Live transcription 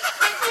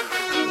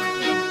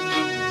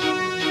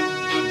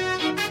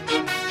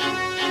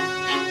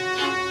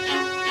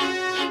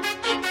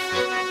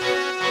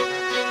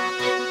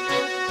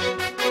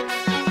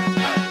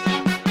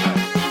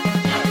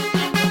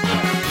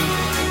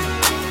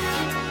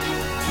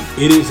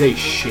it is a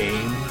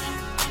shame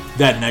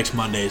that next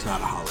Monday is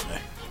not a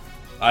holiday.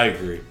 I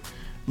agree.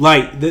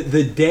 Like,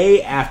 the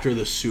day after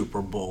the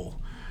Super Bowl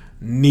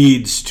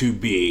needs to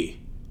be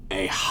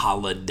a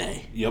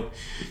holiday. Yep.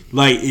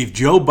 Like, if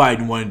Joe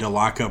Biden wanted to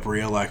lock up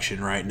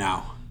re-election right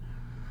now,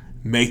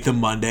 make the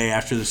Monday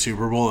after the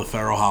Super Bowl a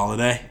federal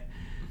holiday,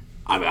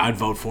 I mean, I'd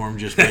vote for him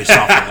just based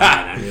off of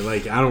that. I mean,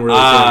 like, I don't really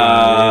care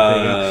about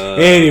anything else.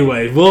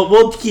 Anyway,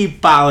 we'll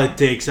keep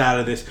politics out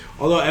of this.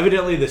 Although,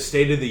 evidently, the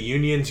State of the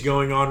Union's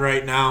going on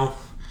right now.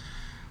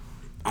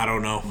 I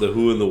don't know. The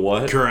who and the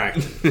what?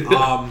 Correct.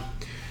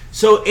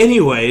 So,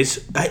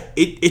 anyways,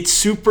 it's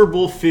Super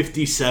Bowl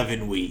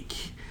 57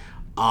 week.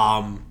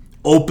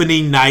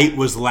 Opening night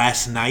was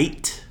last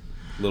night.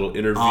 Little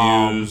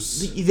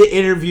interviews. The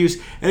interviews,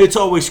 and it's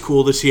always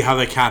cool to see how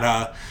they kind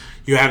of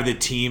you have the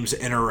teams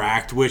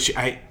interact. Which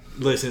I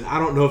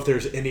don't know if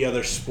there's any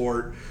other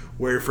sport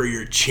where for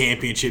your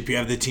championship you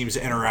have the teams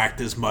interact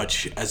as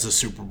much as the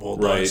Super Bowl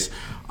does.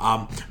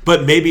 Right.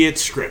 But maybe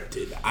it's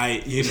scripted.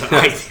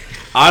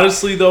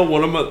 Honestly, though,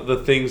 one of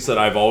the things that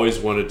I've always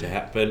wanted to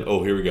happen.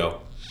 Oh, here we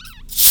go.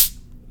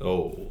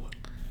 Oh,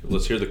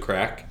 let's hear the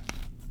crack.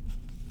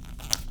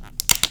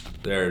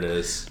 There it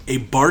is. A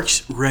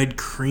Barks Red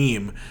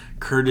Cream,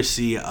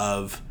 courtesy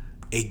of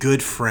a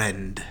good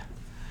friend.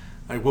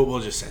 Like, we'll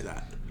just say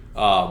that.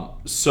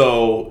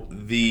 So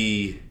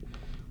the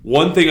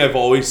one thing I've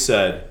always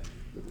said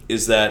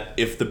is that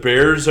if the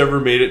Bears ever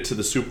made it to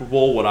the Super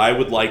Bowl, what I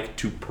would like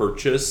to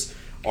purchase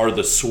are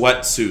the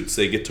sweatsuits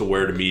they get to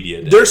wear to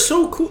media day. They're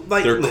so cool.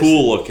 Like, they're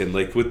cool looking,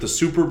 like with the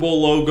Super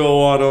Bowl logo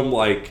on them.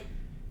 Like,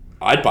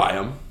 I'd buy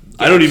them.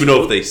 I don't even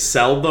know if they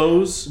sell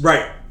those.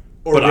 Right.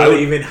 Or but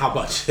really even how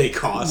much they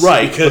cost.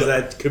 Right. Because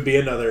that could be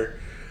another.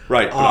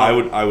 Right, but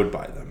I would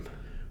buy them.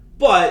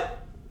 But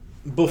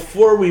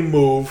before we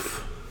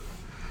move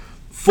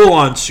full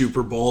on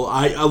Super Bowl,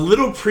 a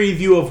little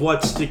preview of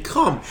what's to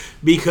come,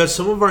 because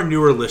some of our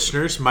newer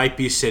listeners might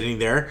be sitting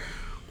there.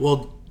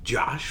 Well,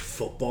 Josh,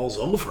 football's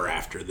over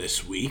after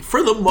this week.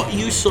 For the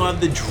you still have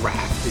the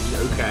draft,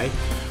 okay?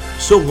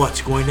 So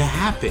what's going to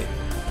happen?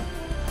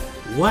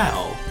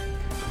 Well,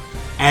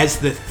 as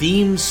the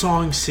theme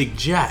song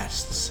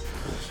suggests,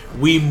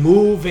 we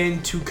move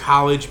into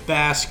college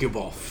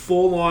basketball.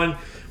 Full on.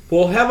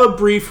 We'll have a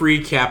brief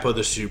recap of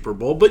the Super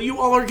Bowl, but you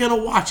all are going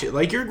to watch it.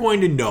 Like, you're going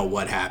to know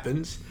what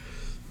happens.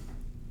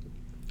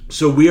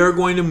 So we are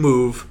going to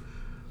move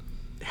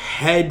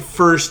head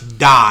first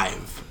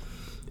dive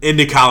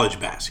into college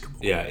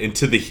basketball. Yeah,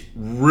 into the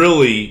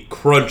really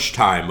crunch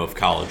time of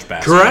college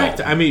basketball.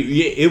 Correct. I mean,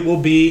 it will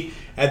be,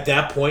 at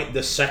that point,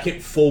 the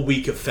second full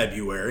week of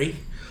February.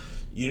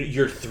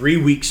 You're 3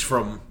 weeks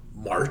from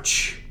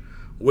March,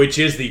 which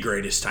is the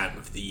greatest time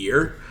of the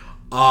year.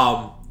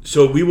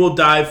 So we will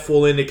dive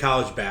full into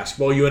college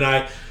basketball. You and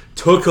I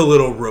took a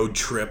little road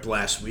trip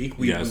last week.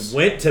 We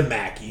went to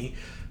Mackey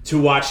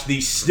to watch the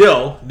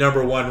still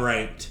number one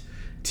ranked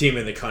team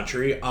in the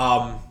country.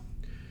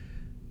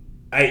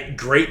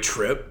 Great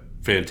trip.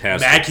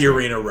 Fantastic. Mackey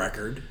Arena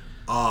record.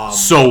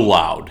 So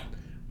loud.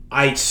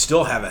 I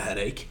still have a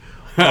headache.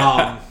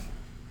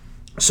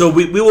 So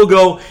we will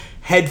go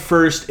head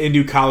first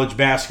into college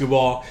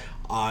basketball.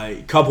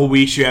 A couple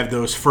weeks, you have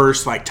those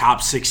first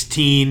top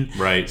 16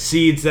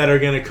 seeds that are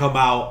going to come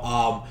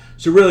out.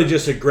 So really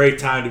just a great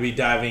time to be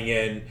diving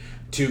in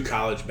to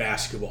college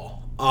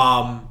basketball.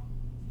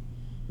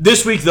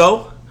 This week,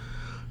 though,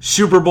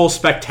 Super Bowl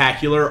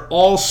spectacular.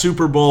 All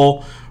Super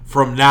Bowl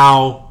from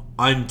now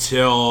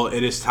until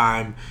it is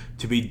time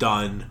to be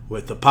done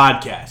with the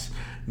podcast.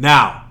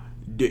 Now,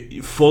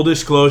 full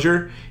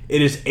disclosure,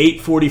 it is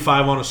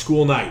 8:45 on a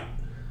school night.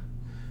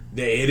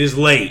 It is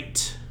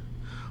late.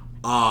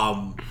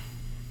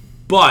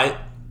 But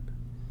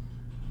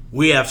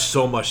we have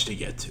so much to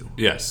get to.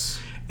 Yes.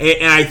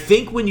 And I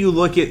think when you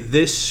look at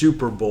this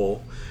Super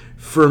Bowl,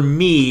 for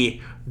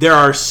me, there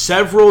are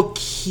several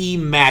key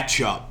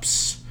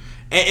matchups.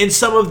 And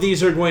some of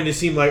these are going to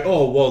seem like,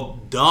 oh, well,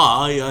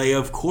 duh,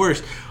 of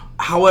course.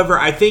 However,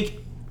 I think,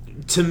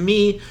 to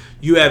me,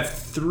 you have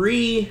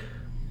three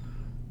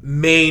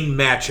main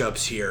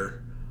matchups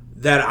here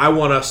that I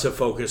want us to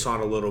focus on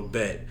a little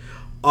bit.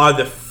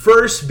 The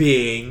first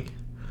being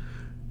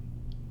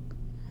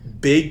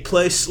big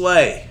play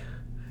Slay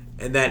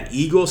and that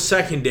Eagles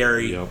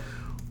secondary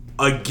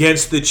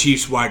against the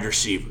Chiefs wide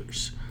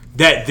receivers.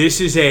 That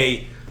this is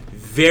a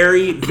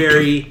very,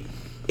 very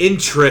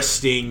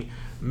interesting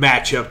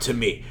matchup to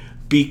me,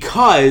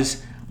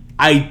 because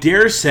I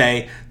dare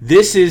say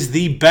this is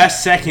the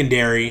best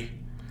secondary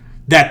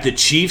that the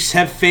Chiefs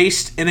have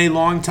faced in a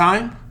long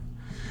time.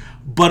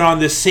 But on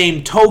the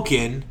same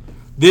token,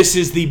 this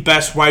is the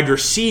best wide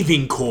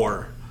receiving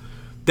core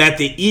that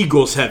the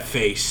Eagles have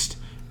faced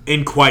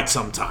in quite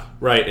some time.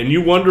 Right, and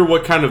you wonder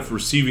what kind of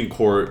receiving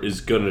core is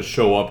going to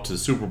show up to the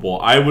Super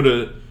Bowl. I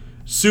would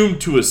assume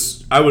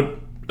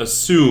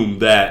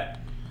that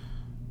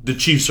the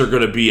Chiefs are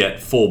going to be at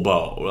full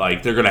bow.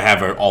 Like, they're going to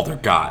have all their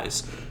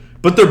guys.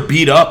 But they're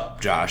beat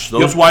up, Josh.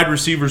 Those wide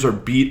receivers are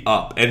beat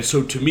up. And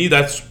so to me,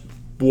 that's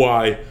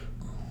why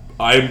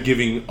I'm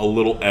giving a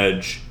little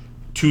edge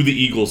to the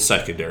Eagles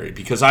secondary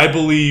because I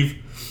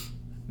believe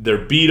they're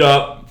beat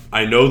up.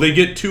 I know they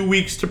get 2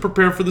 weeks to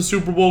prepare for the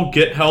Super Bowl,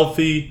 get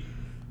healthy.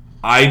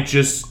 I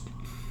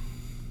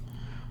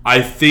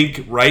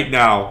think right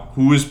now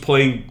who is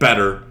playing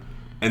better,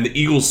 and the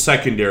Eagles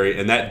secondary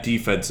and that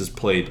defense has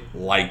played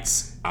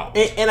lights out.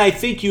 And I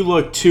think you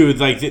look too,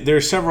 like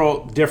there's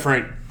several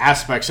different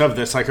aspects of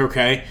this. Like,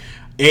 okay,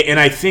 and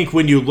I think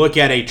when you look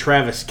at a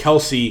Travis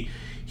Kelce,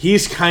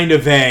 he's kind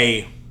of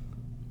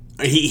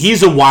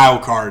he's a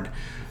wild card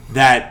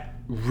that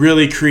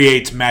really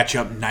creates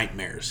matchup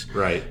nightmares.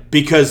 Right.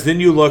 Because then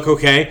you look,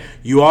 okay,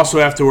 you also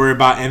have to worry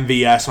about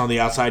MVS on the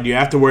outside. You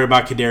have to worry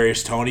about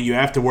Kadarius Toney. You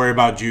have to worry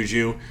about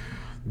Juju.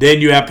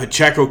 Then you have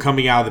Pacheco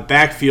coming out of the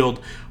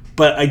backfield.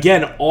 But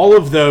again, all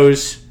of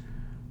those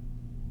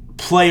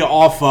play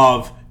off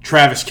of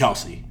Travis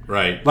Kelce.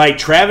 Right. Like,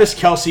 Travis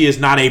Kelce is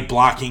not a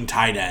blocking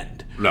tight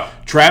end. No.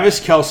 Travis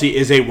Kelce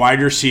is a wide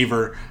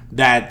receiver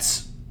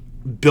that's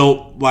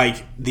built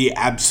like the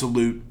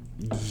absolute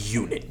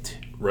unit.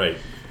 Right.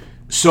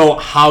 So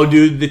how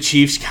do the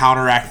Chiefs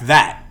counteract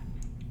that?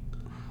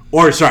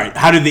 Or, sorry,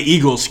 how do the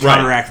Eagles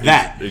counteract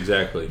that?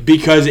 Exactly.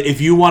 Because if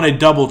you want to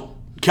double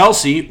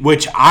Kelce,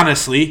 which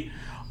honestly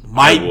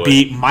might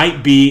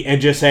be,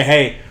 and just say,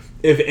 hey,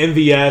 if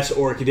MVS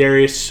or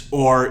Kadarius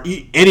or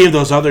any of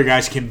those other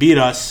guys can beat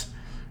us,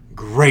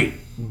 great.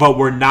 But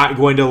we're not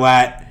going to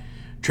let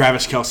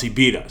Travis Kelce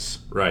beat us.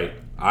 Right.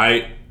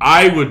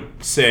 I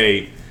would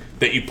say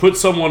that you put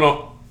someone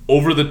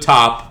over the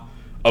top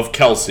of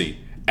Kelce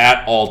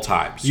at all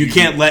times. You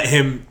can't let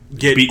him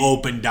get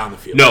open down the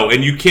field. No,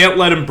 and you can't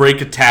let him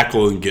break a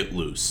tackle and get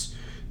loose.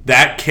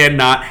 That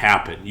cannot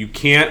happen. You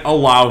can't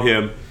allow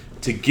him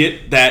to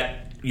get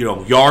that,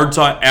 yards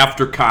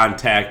after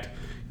contact,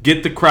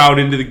 get the crowd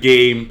into the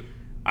game.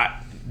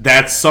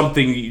 That's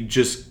something you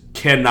just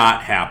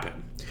cannot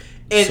happen.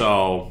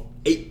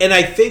 And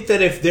I think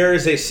that if there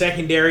is a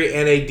secondary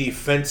and a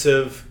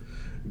defensive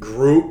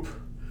group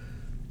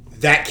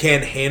that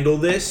can handle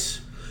this,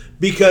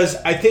 because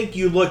I think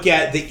you look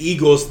at the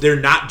Eagles, they're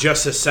not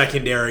just a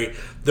secondary,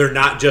 they're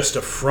not just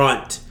a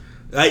front.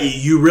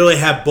 You really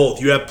have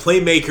both. You have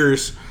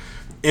playmakers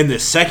in the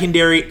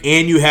secondary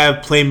and you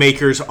have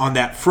playmakers on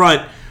that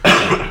front.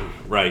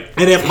 Right.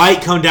 And it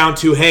might come down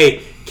to,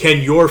 hey,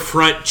 can your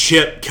front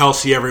chip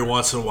Kelce every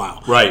once in a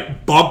while?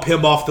 Right. Bump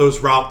him off those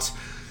routes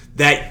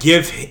that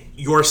give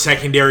your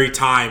secondary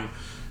time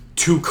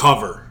to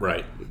cover.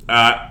 Right.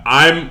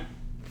 I'm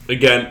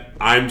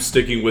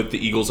sticking with the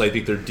Eagles. I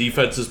think their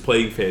defense is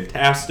playing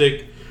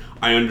fantastic.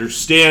 I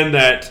understand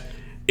that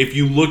if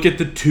you look at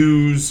the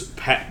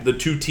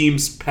two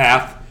teams'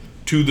 path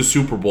to the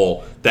Super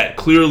Bowl, that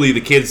clearly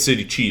the Kansas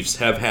City Chiefs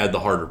have had the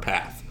harder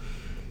path.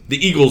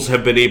 The Eagles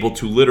have been able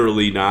to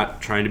literally,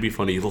 not trying to be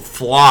funny,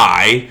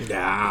 fly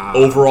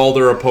over all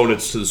their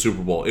opponents to the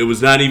Super Bowl. It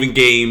was not even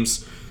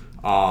games.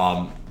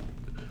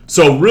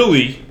 So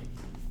really,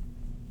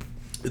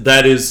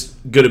 that is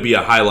going to be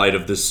a highlight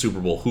of this Super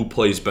Bowl. Who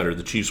plays better,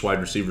 the Chiefs wide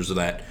receivers or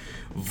that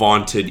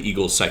vaunted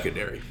Eagles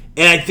secondary?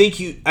 And I think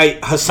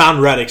Hassan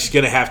Reddick's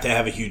going to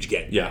have a huge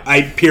game.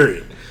 Yeah.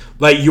 Period.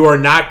 Like, you are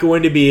not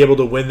going to be able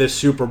to win this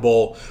Super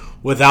Bowl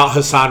without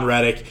Hassan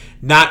Reddick,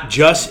 not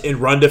just in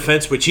run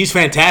defense, which he's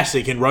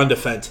fantastic in run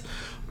defense,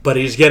 but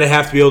he's going to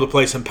have to be able to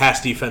play some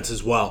pass defense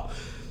as well.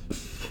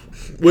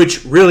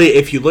 Which really,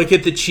 if you look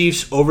at the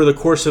Chiefs over the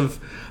course of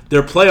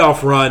their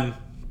playoff run,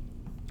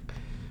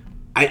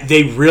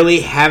 they really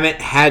haven't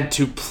had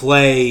to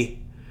play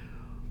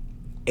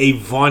a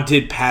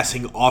vaunted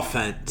passing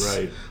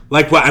offense.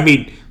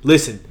 Right.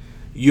 Listen,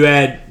 you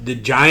had the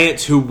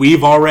Giants, who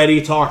we've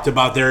already talked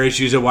about their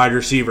issues at wide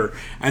receiver,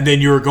 and then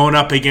you were going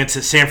up against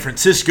a San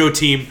Francisco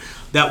team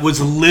that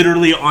was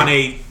literally on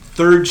a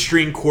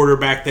third-string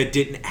quarterback that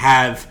didn't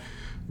have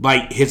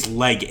his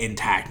leg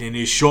intact and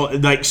his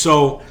shoulder.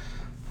 So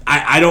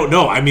I don't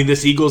know.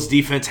 This Eagles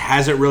defense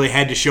hasn't really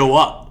had to show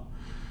up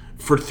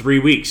for 3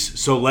 weeks.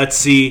 So let's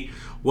see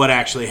what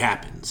actually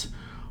happens.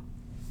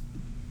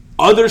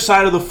 Other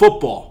side of the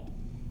football.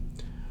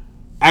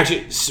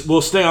 Actually,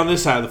 we'll stay on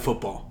this side of the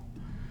football.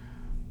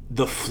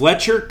 The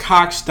Fletcher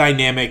Cox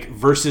dynamic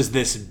versus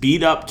this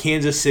beat-up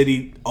Kansas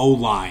City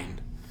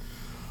O-line.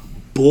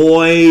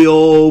 Boy,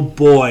 oh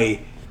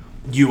boy.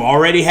 You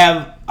already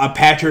have a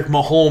Patrick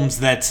Mahomes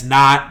that's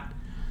not...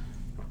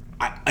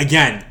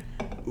 Again,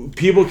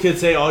 people could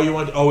say,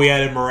 we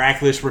had a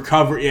miraculous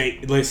recovery. Hey,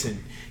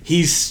 listen,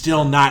 he's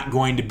still not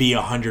going to be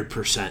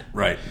 100%.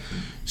 Right.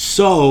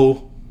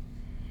 So,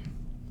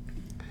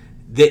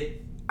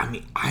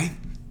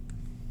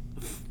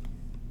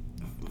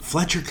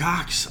 Fletcher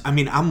Cox,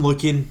 I'm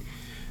looking,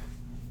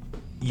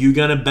 you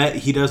gonna bet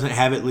he doesn't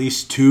have at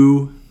least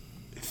 2,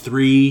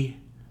 3,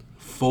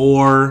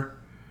 4,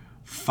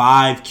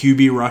 5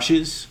 QB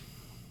rushes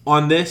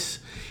on this?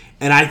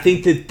 And I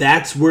think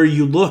that's where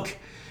you look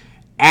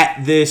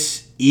at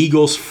this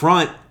Eagles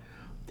front.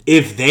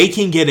 If they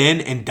can get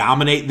in and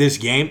dominate this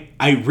game,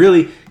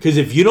 because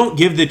if you don't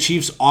give the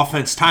Chiefs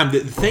offense time, the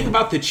thing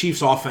about the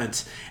Chiefs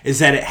offense is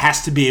that it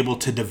has to be able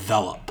to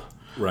develop.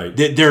 Right.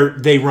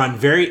 They run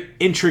very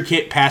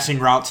intricate passing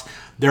routes.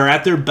 They're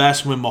at their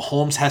best when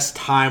Mahomes has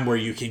time where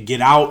you can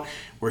get out,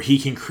 where he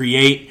can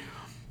create.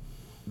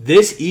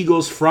 This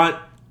Eagles front,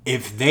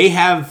 if they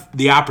have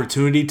the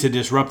opportunity to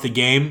disrupt the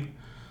game,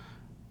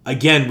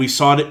 again, we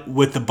saw it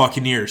with the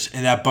Buccaneers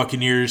and that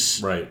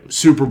Buccaneers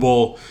Super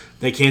Bowl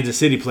that Kansas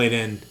City played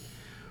in,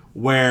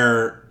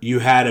 where you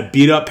had a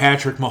beat-up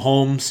Patrick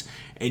Mahomes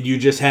and you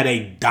just had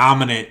a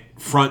dominant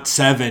front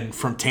seven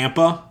from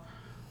Tampa.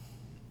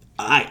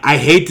 I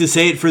hate to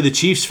say it for the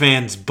Chiefs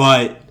fans,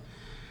 but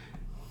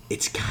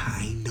it's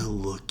kind of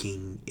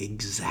looking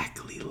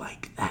exactly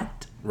like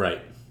that.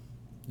 Right.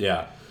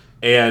 Yeah.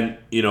 And,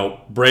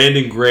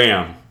 Brandon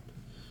Graham,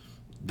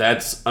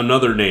 that's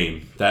another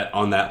name that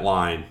on that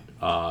line.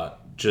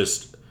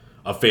 Just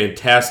a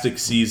fantastic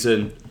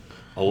season,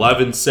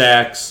 11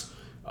 sacks.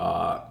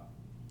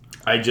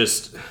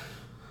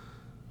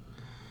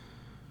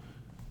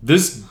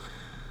 This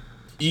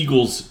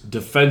Eagles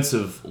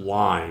defensive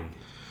line.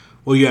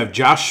 Well, you have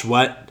Josh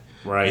Sweat.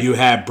 Right. You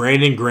have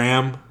Brandon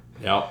Graham.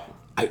 Yep.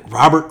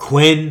 Robert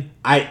Quinn.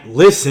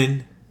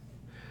 Listen.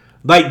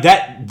 Like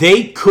that,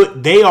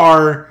 they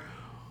are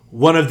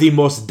one of the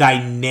most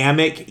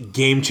dynamic,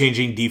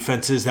 game-changing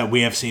defenses that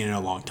we have seen in a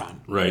long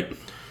time. Right.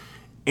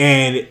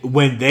 And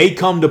when they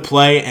come to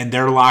play and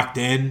they're locked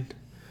in,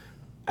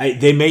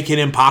 they make it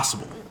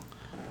impossible.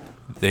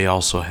 They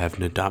also have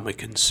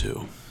Ndamukong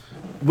Suh.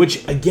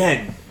 Which,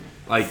 again,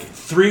 like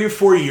 3 or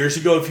 4 years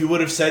ago, if you would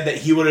have said that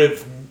he would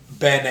have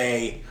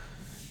been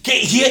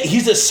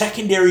he's a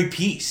secondary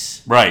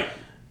piece. Right.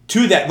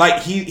 To that.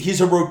 Like,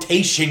 he's a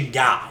rotation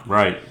guy.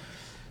 Right.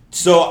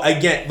 So,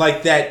 again,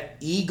 like that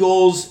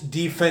Eagles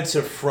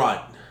defensive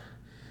front,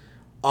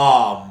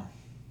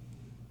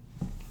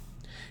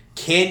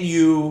 can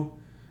you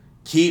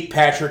keep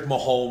Patrick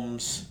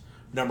Mahomes,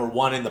 number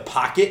one, in the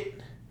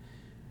pocket?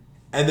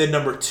 And then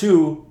number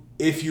two,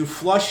 if you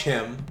flush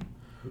him,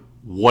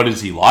 what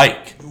is he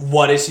like?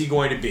 What is he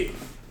going to be?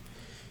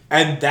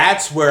 And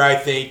that's where I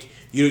think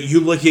you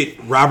look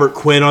at Robert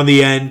Quinn on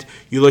the end,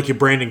 you look at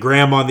Brandon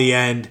Graham on the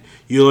end,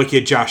 you look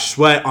at Josh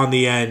Sweat on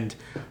the end.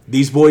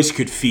 These boys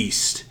could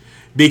feast.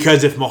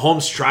 Because if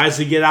Mahomes tries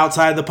to get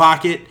outside the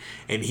pocket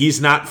and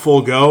he's not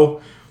full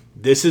go,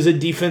 this is a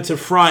defensive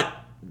front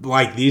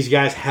like these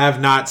guys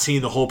have not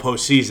seen the whole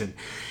postseason.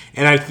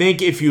 And I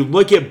think if you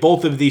look at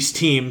both of these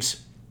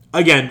teams,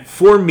 again,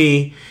 for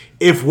me,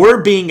 if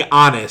we're being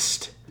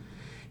honest,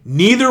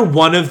 neither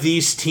one of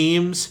these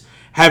teams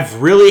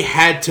have really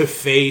had to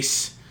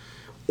face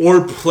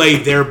or play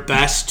their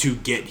best to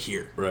get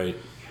here. Right.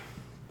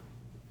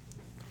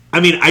 I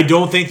mean, I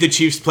don't think the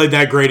Chiefs played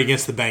that great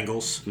against the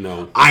Bengals.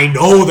 No. I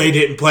know they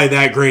didn't play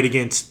that great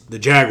against the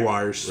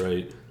Jaguars.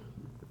 Right.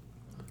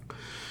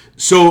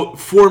 So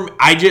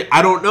I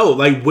don't know,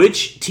 like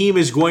which team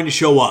is going to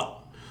show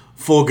up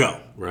full go.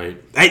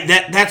 Right.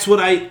 That's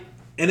what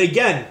and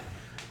again,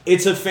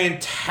 it's a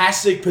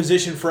fantastic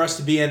position for us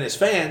to be in as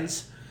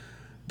fans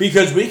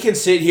because we can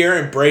sit here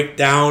and break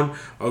down,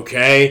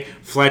 okay,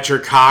 Fletcher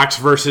Cox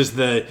versus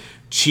the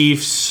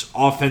Chiefs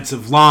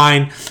offensive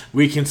line.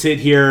 We can sit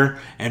here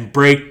and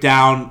break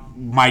down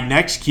my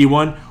next key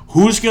one.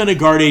 Who's going to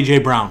guard A.J.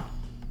 Brown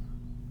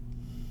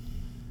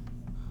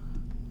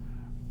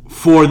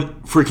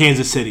for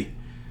Kansas City?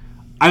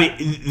 I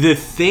mean, the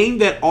thing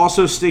that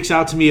also sticks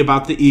out to me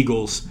about the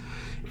Eagles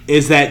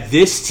is that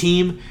this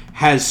team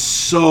has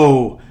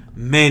so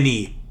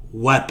many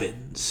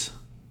weapons.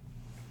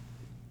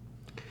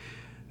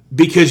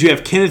 Because you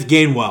have Kenneth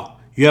Gainwell,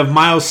 you have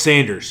Miles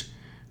Sanders,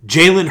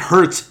 Jalen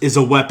Hurts is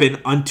a weapon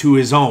unto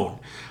his own.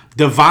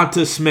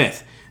 Devonta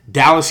Smith,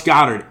 Dallas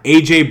Goedert,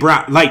 A.J.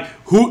 Brown. Like,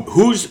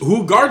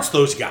 who guards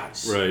those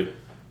guys? Right.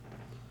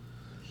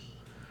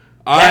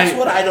 That's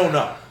what I don't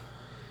know.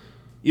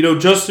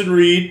 Justin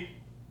Reed,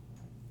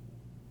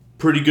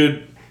 pretty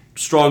good,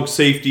 strong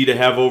safety to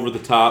have over the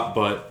top,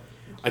 but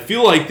I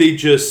feel like they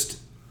just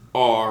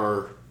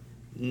are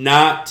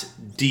not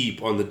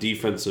deep on the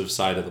defensive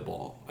side of the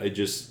ball.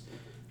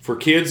 For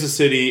Kansas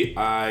City,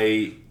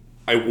 I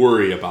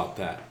worry about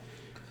that.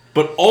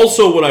 But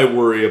also what I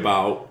worry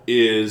about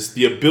is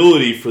the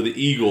ability for the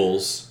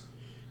Eagles.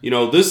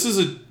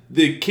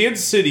 The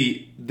Kansas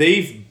City,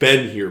 they've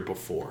been here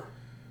before.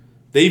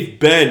 They've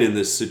been in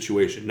this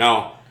situation.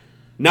 Now,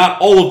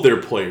 not all of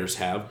their players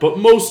have, but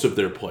most of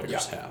their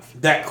players have.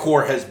 That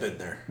core has been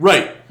there.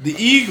 Right. The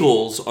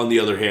Eagles, on the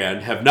other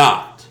hand, have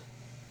not.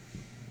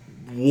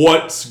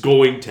 What's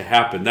going to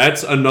happen?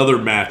 That's another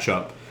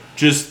matchup.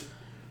 Just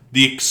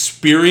the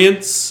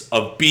experience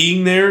of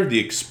being there, the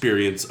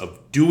experience of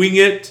doing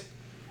it.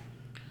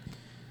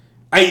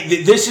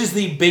 This is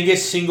the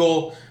biggest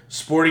single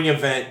sporting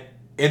event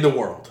in the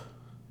world.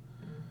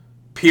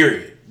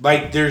 Period.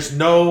 Like, there's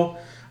no...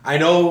 I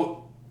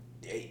know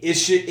it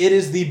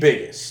is the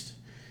biggest.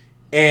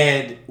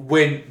 And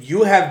when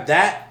you have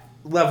that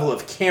level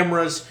of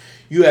cameras,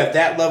 you have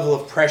that level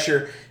of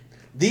pressure,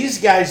 these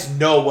guys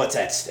know what's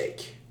at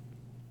stake.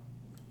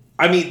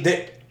 I mean,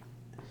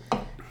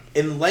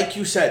 And like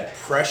you said,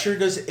 pressure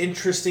does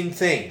interesting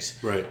things.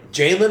 Right.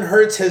 Jalen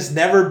Hurts has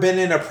never been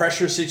in a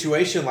pressure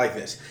situation like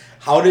this.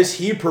 How does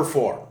he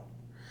perform?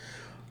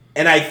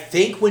 And I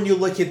think when you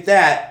look at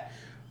that,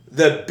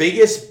 the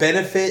biggest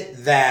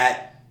benefit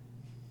that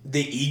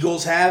the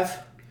Eagles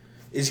have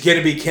is going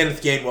to be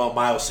Kenneth Gainwell,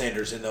 Miles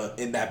Sanders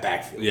in that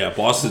backfield. Yeah,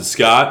 Boston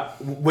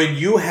Scott. When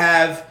you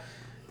have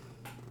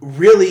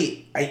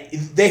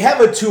they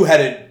have a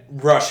two-headed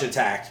rush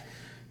attack.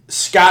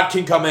 Scott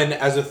can come in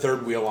as a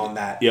third wheel on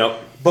that. Yep.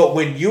 But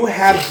when you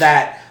have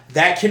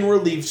that can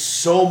relieve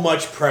so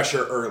much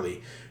pressure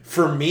early.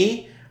 For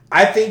me,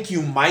 I think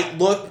you might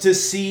look to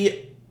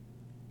see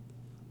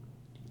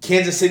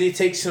Philly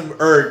take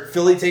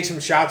some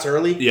shots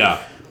early.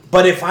 Yeah.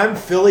 But if I'm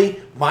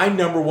Philly, my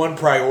number one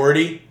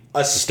priority,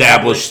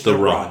 establish the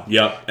run.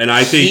 Yep. And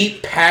I think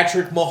keep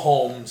Patrick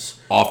Mahomes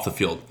off the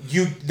field.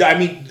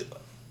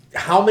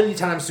 How many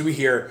times do we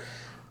hear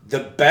the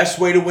best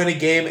way to win a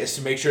game is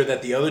to make sure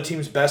that the other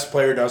team's best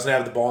player doesn't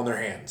have the ball in their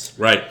hands?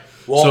 Right.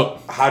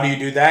 Well, how do you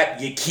do that?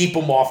 You keep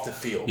them off the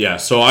field. Yeah,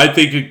 so I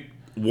think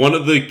one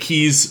of the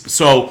keys...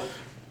 So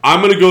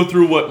I'm going to go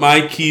through what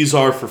my keys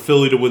are for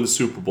Philly to win the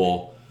Super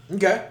Bowl.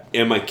 Okay.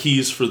 And my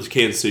keys for the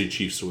Kansas City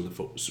Chiefs to win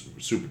the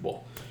Super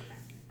Bowl.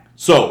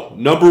 So,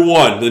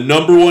 the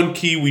number one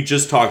key we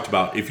just talked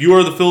about. If you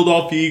are the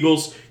Philadelphia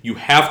Eagles, you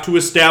have to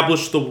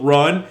establish the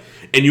run,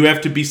 and you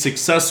have to be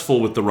successful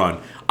with the run.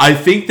 I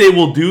think they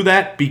will do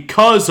that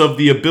because of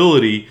the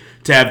ability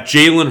to have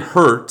Jalen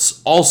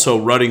Hurts also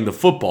running the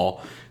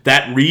football.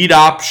 That read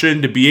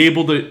option to be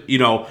able to,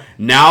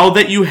 now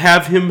that you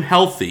have him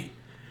healthy,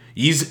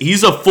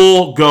 he's a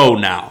full go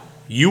now.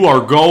 You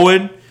are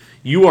going,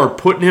 you are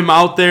putting him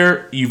out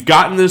there, you've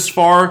gotten this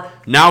far,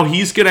 now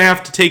he's going to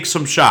have to take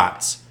some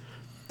shots.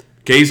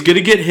 Okay, he's going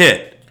to get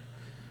hit.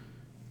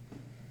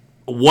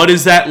 What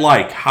is that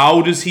like?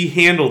 How does he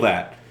handle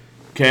that?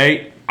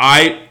 Okay,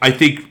 I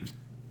think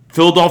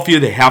Philadelphia,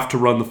 they have to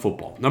run the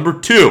football. Number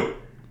 2,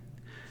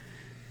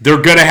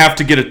 they're going to have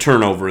to get a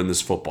turnover in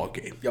this football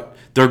game. Yep.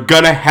 They're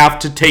going to have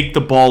to take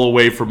the ball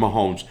away from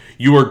Mahomes.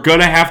 You are going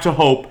to have to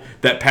hope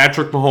that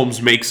Patrick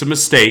Mahomes makes a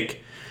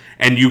mistake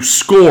and you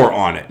score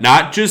on it.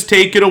 Not just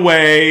take it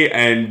away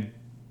and,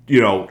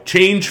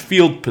 change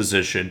field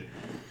position.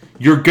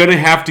 You're going to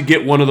have to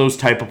get one of those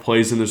type of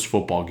plays in this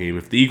football game.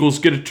 If the Eagles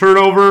get a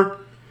turnover,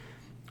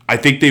 I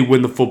think they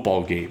win the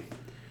football game.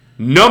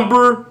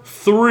 Number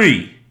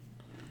 3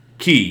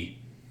 key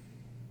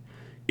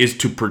is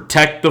to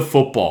protect the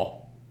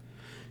football.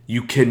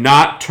 You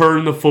cannot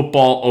turn the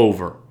football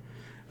over.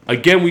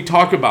 Again, we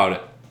talk about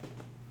it.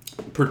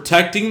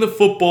 Protecting the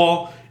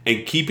football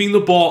and keeping the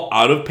ball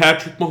out of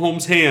Patrick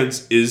Mahomes'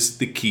 hands is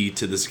the key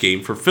to this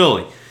game for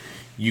Philly.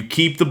 You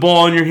keep the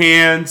ball in your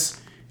hands.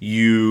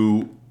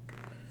 You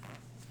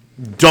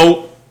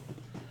don't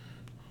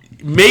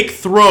make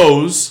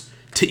throws.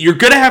 You're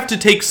going to have to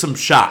take some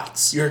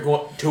shots. You're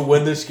going to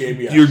win this game,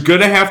 yes. You're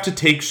going to have to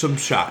take some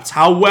shots.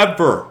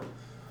 However,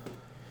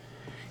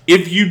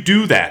 if you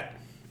do that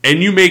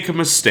and you make a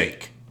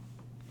mistake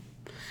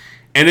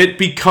and it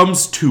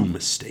becomes 2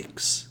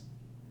 mistakes,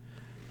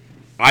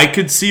 I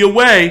could see a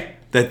way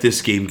that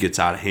this game gets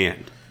out of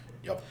hand.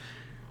 Yep.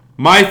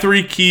 My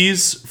 3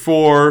 keys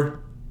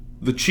for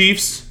the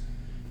Chiefs,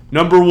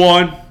 number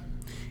 1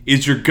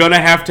 is you're going to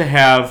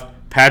have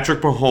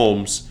Patrick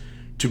Mahomes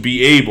to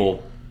be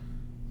able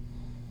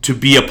to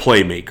be a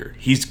playmaker.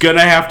 He's going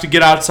to have to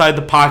get outside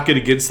the pocket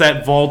against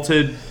that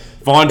vaunted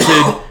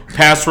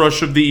pass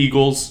rush of the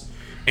Eagles,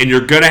 and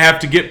you're going to have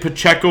to get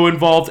Pacheco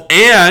involved,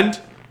 and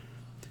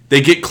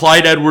they get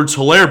Clyde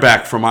Edwards-Helaire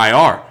back from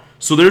IR.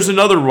 So there's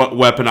another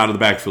weapon out of the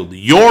backfield.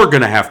 You're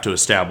going to have to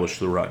establish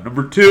the run.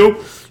 Number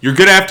 2, you're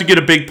going to have to get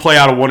a big play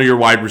out of one of your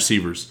wide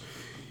receivers.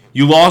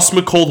 You lost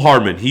Mecole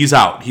Hardman. He's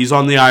out. He's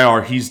on the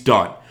IR. He's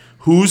done.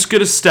 Who's going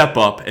to step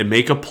up and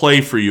make a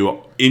play for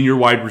you in your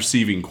wide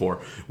receiving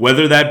core?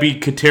 Whether that be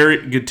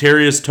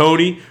Kadarius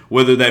Toney,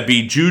 whether that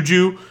be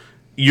Juju,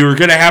 you're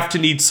going to have to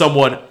need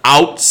someone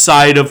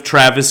outside of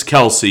Travis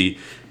Kelce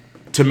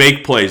to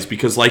make plays.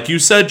 Because like you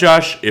said,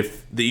 Josh,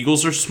 if the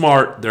Eagles are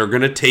smart, they're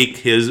going to take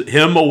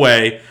him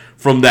away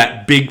from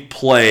that big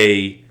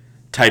play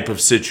type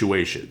of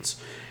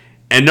situations.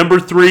 And number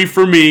 3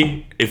 for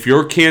me, if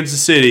you're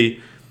Kansas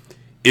City,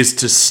 is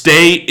to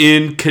stay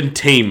in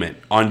containment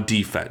on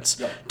defense.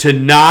 Yep. To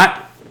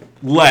not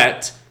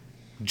let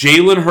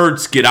Jalen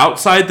Hurts get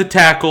outside the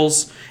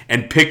tackles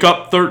and pick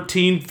up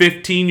 13,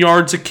 15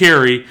 yards a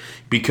carry,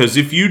 because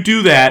if you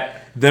do that,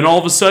 then all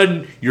of a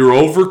sudden you're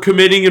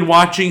overcommitting and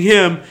watching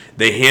him.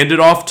 They hand it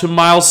off to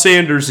Miles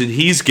Sanders and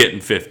he's getting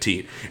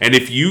 15. And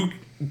if you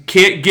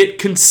can't get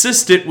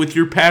consistent with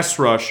your pass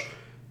rush,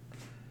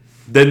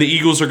 then the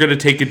Eagles are going to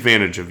take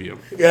advantage of you.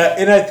 Yeah,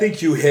 and I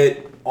think you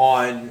hit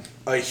on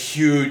a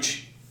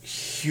huge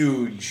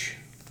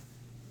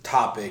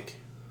topic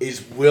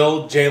is,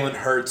 will Jalen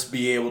Hurts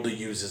be able to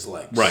use his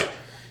legs? Right.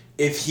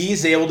 If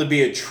he's able to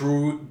be a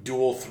true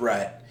dual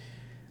threat,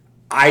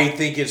 I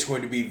think it's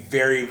going to be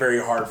very,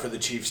 very hard for the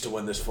Chiefs to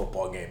win this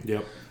football game.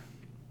 Yep.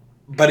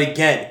 But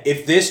again,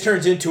 if this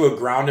turns into a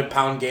ground and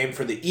pound game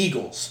for the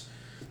Eagles,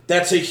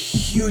 that's a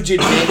huge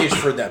advantage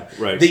for them.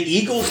 Right. The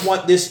Eagles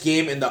want this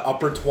game in the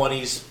upper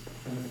 20s,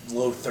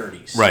 low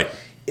 30s. Right.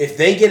 If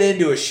they get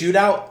into a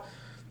shootout,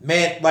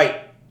 man,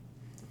 like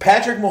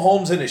Patrick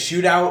Mahomes in a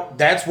shootout,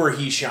 that's where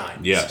he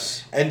shines.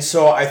 Yes. And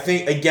so I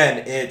think,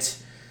 again,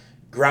 it's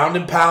ground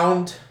and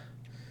pound,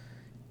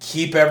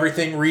 keep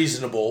everything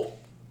reasonable,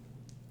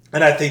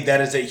 and I think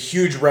that is a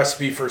huge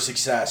recipe for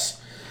success.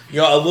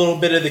 A little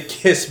bit of the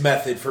KISS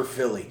method for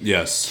Philly.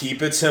 Yes.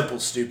 Keep it simple,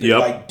 stupid.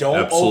 Yep, Don't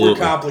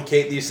absolutely.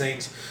 overcomplicate these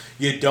things.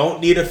 You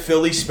don't need a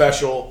Philly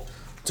special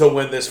to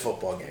win this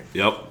football game.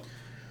 Yep.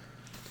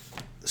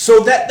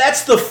 So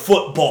that's the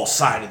football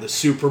side of the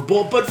Super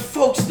Bowl. But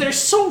folks, there's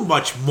so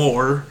much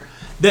more.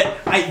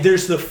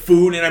 There's the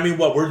food, and I mean,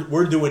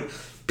 we're doing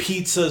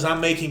pizzas.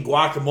 I'm making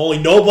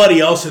guacamole. Nobody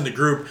else in the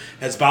group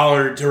has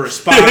bothered to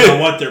respond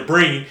on what they're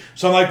bringing.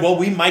 So I'm like, well,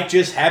 we might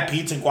just have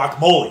pizza and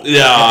guacamole.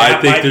 Yeah,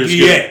 I think there's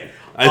it.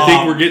 I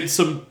think we're getting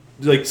some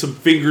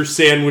finger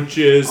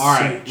sandwiches, all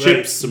right, some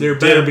chips, some there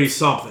dip. better be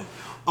something.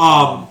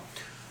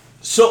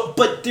 So,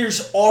 but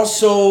there's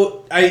also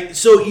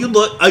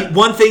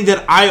one thing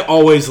that I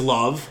always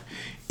love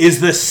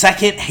is the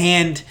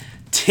secondhand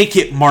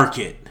ticket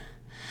market.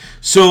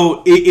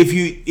 So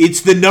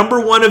it's the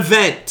number one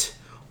event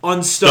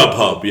on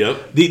StubHub.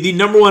 Yep. The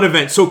number one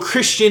event. So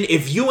Christian,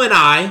 if you and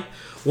I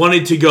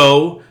wanted to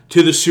go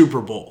to the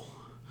Super Bowl,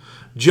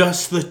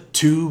 just the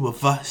two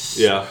of us.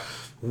 Yeah.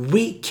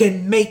 We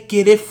can make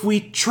it if we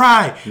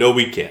try. No,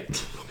 we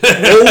can't.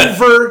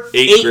 Over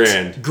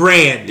 $8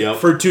 grand Yep.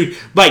 for two.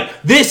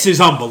 Like, this is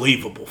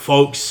unbelievable,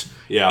 folks.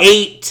 Yeah.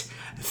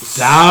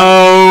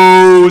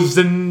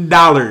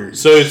 $8,000.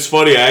 So it's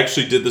funny, I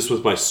actually did this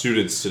with my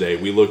students today.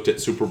 We looked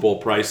at Super Bowl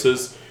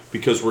prices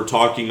because we're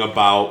talking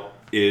about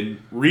we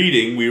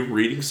were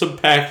reading some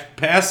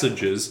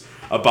passages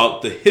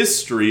about the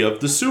history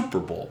of the Super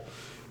Bowl.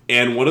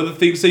 And one of the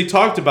things they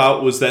talked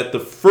about was that the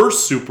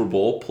first Super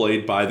Bowl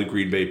played by the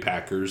Green Bay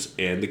Packers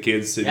and the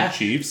Kansas City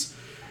Chiefs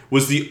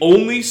was the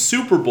only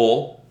Super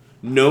Bowl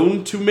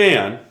known to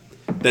man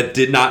that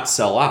did not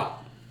sell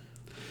out.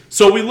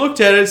 So we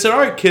looked at it and said, all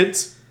right,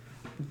 kids,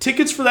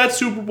 tickets for that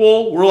Super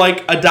Bowl were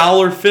like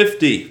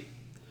 $1.50.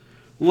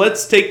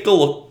 Let's take a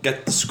look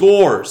at the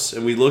scores.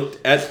 And we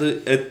looked at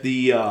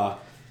the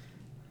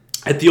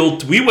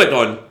old. We went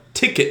on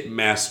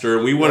Ticketmaster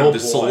and we wanted to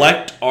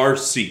select our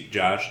seat,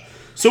 Josh.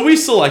 So we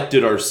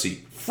selected our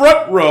seat.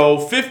 Front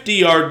row,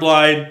 50-yard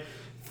line,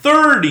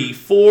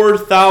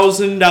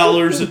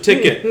 $34,000 a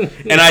ticket.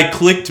 And I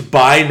clicked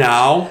buy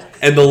now,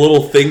 and the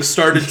little thing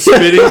started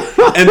spinning,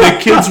 and the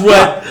kids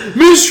went,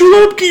 Mr.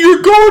 Lemke,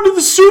 you're going to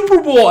the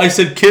Super Bowl. I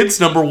said, kids,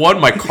 number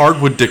one, my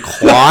card would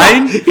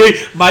decline.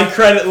 My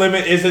credit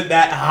limit isn't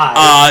that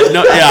high. I'm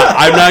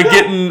not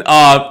getting,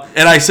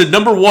 and I said,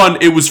 number one,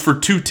 it was for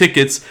 2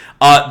 tickets.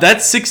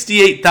 That's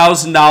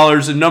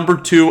 $68,000, and number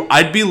 2,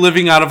 I'd be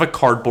living out of a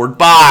cardboard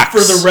box.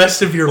 For the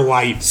rest of your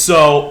life.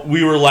 So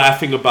we were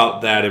laughing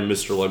about that in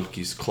Mr.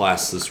 Lemke's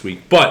class this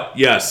week. But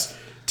yes,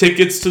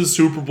 tickets to the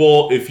Super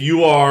Bowl, if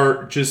you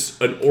are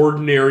just an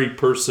ordinary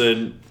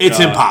person, it's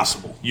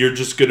impossible. You're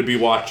just going to be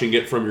watching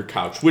it from your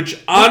couch, which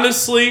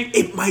honestly,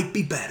 it might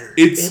be better.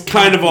 It's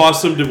kind of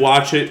awesome to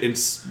watch it and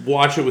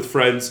watch it with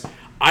friends.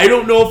 I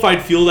don't know if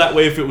I'd feel that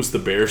way if it was the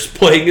Bears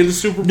playing in the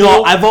Super Bowl.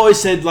 No, I've always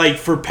said, like,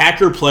 for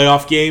Packer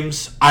playoff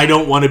games, I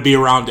don't want to be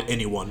around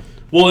anyone.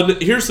 Well,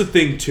 and here's the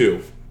thing,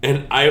 too.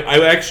 And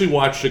I actually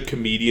watched a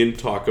comedian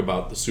talk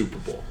about the Super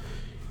Bowl.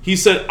 He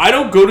said, I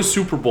don't go to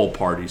Super Bowl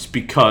parties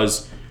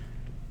because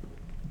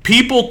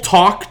people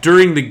talk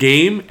during the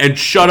game and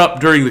shut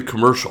up during the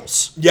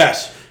commercials.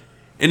 Yes.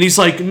 And he's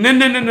like, no.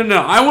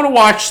 I want to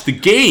watch the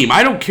game.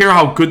 I don't care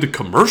how good the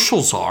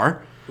commercials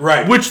are.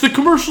 Right. Which the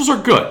commercials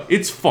are good.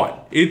 It's fun.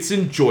 It's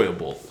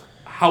enjoyable.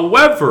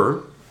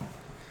 However,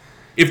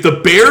 if the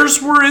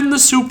Bears were in the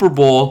Super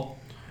Bowl,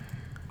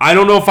 I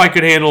don't know if I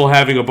could handle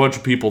having a bunch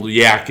of people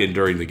yakking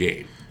during the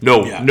game.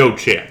 No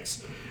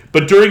chance.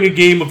 But during a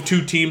game of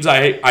 2 teams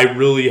I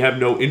really have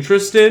no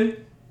interest in,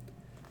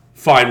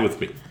 fine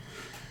with me.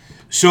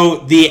 So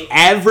the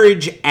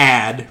average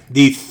ad,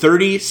 the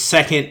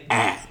 30-second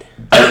ad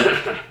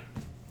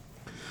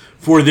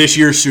for this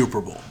year's Super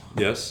Bowl.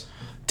 Yes.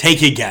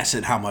 Take a guess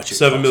at how much it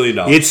 $7 million.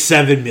 It's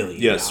 $7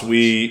 million. Yes,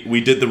 we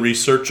did the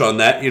research on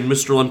that in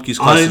Mr. Lemke's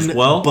class as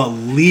well.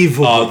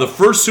 Unbelievable. The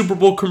first Super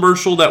Bowl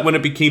commercial that when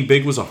it became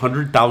big was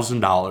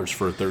 $100,000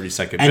 for a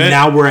 30-second bit. And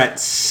now we're at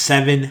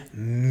 $7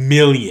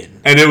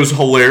 million. And it was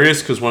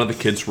hilarious because one of the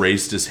kids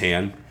raised his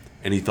hand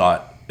and he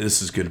thought,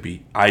 this is going to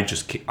be, I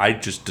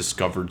just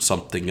discovered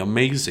something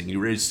amazing. He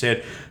raised his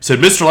hand, said,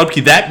 Mr.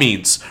 Lemke, that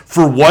means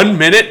for 1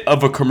 minute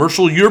of a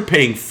commercial, you're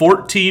paying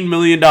 $14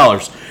 million.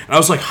 And I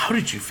was like, how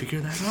did you figure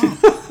that out?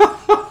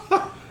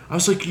 I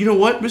was like, you know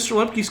what? Mr.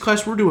 Lemke's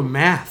class, we're doing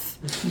math.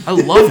 I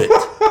love it.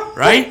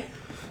 Right?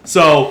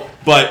 So,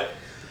 but,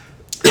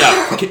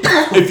 yeah,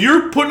 if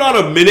you're putting on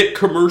a minute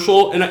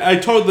commercial, and I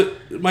told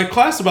my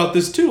class about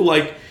this too,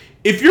 like,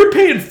 if you're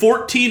paying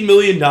 $14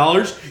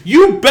 million,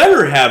 you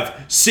better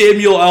have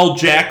Samuel L.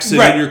 Jackson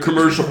in your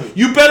commercial.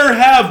 You better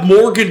have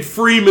Morgan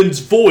Freeman's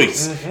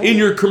voice in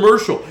your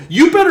commercial.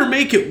 You better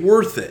make it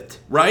worth it,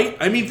 right?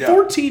 I mean,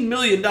 $14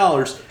 million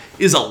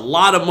is a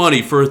lot of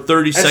money for a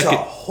 30-second. That's a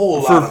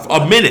whole lot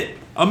of money.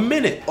 A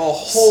minute. A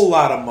whole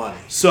lot of money.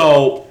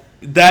 So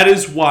that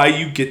is why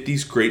you get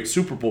these great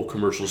Super Bowl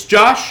commercials.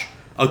 Josh,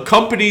 a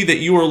company that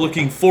you are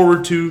looking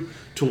forward to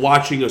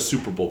watching a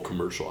Super Bowl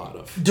commercial out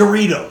of.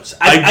 Doritos.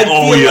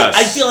 Yes.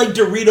 I feel like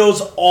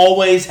Doritos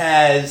always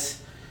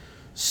has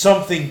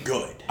something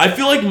good. I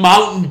feel like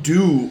Mountain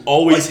Dew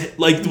always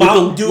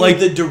Mountain Dew,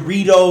 the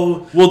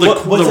Dorito. Well,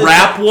 the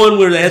rap one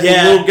where they had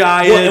the little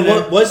guy in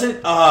it.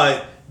 Wasn't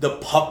the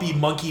Puppy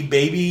Monkey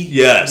Baby?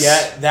 Yes.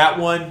 Yeah, that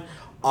one.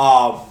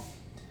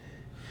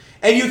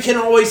 And you can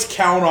always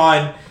count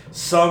on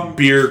some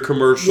beer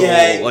commercial,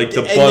 like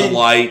the Bud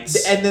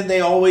Lights. And then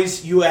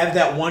you have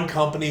that one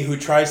company who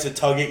tries to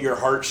tug at your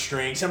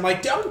heartstrings. I'm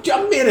like,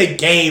 I'm in a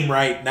game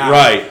right now.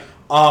 Right.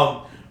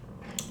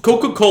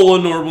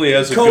 Coca-Cola normally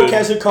has Coke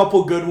has a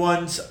couple good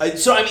ones.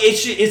 So, I mean,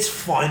 it's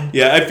fun.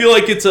 Yeah, I feel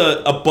like it's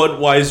a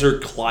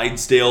Budweiser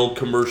Clydesdale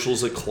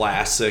commercial's a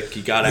classic.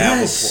 You got to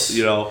have a,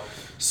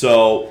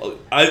 So,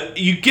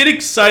 you get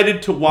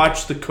excited to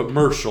watch the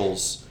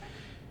commercials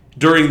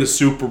during the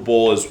Super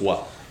Bowl as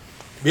well.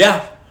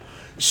 Yeah.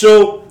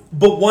 So,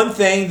 but one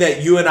thing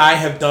that you and I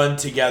have done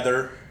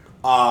together,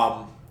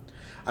 I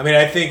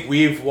think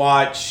we've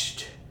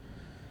watched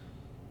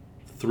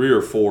 3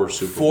 or 4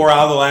 Super Bowls. 4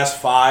 out of the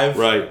last 5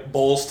 right.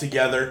 bowls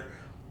together.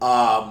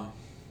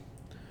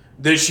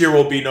 This year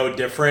will be no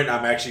different.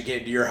 I'm actually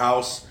getting to your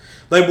house.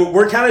 Like,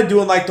 we're kind of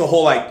doing like the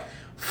whole like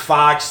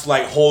Fox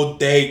like whole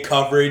day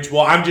coverage.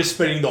 Well, I'm just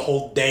spending the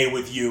whole day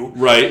with you.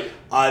 Right.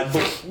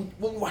 But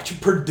we're watching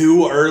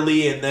Purdue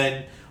early and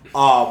then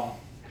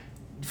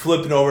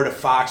flipping over to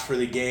Fox for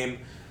the game.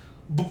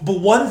 But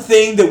one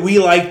thing that we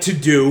like to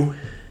do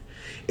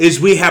is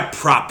we have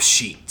prop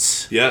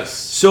sheets. Yes.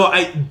 So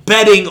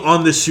betting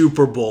on the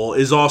Super Bowl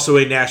is also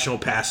a national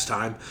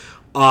pastime.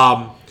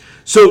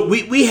 So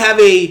we have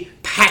a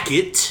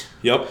packet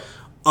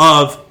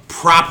of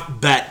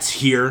prop bets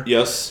here.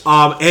 Yes.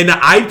 And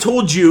I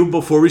told you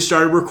before we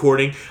started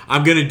recording,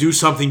 I'm going to do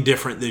something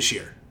different this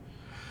year.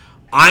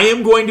 I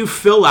am going to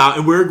fill out,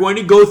 and we're going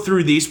to go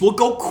through these. We'll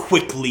go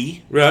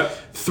quickly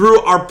through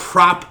our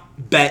prop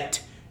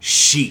bet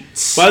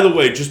sheets. By the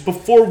way, just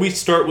before we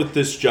start with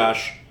this,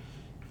 Josh,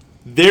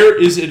 there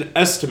is an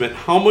estimate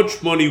how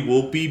much money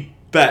will be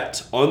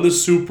bet on the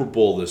Super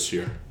Bowl this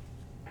year.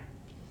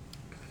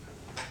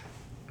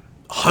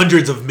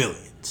 Hundreds of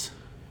millions.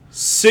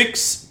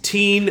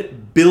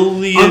 $16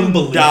 billion.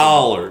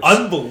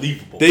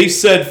 Unbelievable. They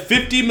said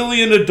 50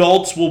 million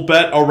adults will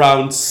bet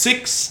around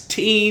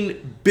 $16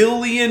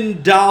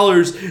 billion.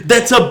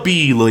 That's a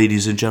B,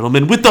 ladies and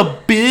gentlemen, with the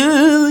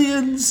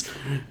billions.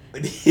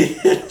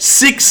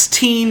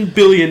 16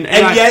 billion.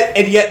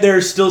 And yet there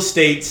are still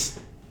states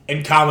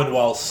and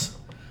commonwealths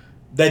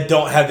that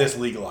don't have this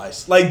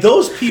legalized. Like,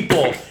 those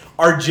people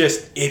are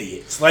just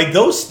idiots. Like,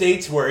 those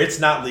states where it's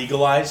not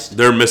legalized,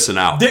 they're missing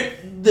out.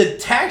 The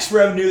tax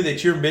revenue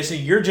that you're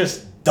missing, you're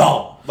just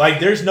dumb. Like,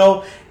 there's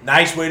no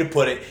nice way to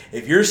put it.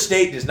 If your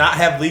state does not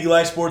have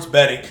legalized sports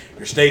betting,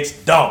 your state's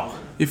dumb.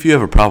 If you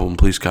have a problem,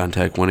 please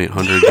contact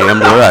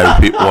 1-800-GAMBLER. I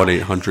repeat,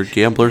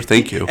 1-800-GAMBLER.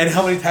 Thank you. And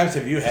how many times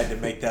have you had to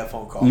make that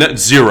phone call?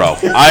 Zero.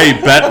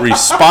 I bet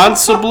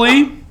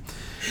responsibly.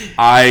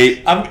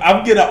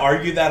 I'm going to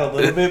argue that a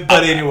little bit,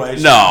 but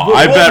anyways.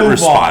 I bet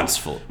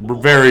responsibly.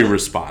 Very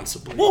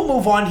responsibly. We'll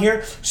move on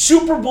here.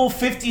 Super Bowl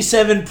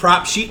 57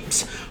 prop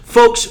sheets.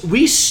 Folks,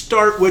 we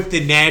start with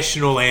the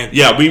national anthem.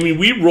 Yeah,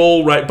 we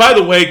roll right. By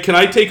the way, can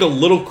I take a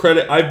little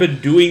credit? I've been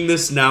doing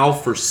this now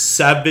for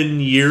 7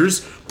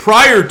 years,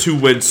 prior to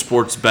when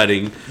sports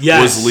betting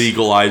was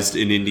legalized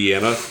in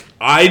Indiana.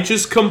 I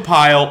just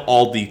compile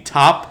all the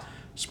top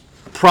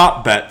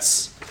prop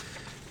bets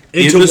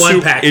into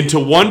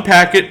one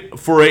packet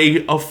for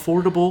a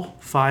affordable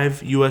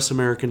 $5 US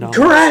American dollars.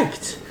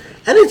 Correct.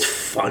 And it's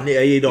fun.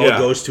 It all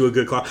goes to a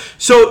good cause.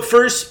 So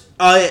first,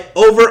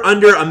 over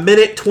under a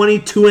minute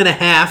 22 and a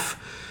half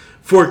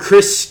for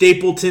Chris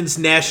Stapleton's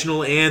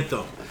national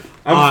anthem.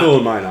 I'm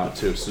filling mine out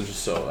too, so just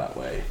so that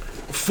way.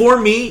 For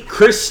me,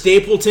 Chris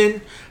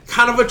Stapleton,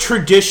 kind of a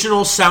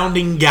traditional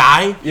sounding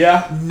guy.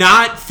 Yeah.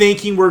 Not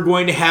thinking we're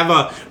going to have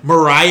a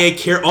Mariah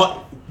Carey.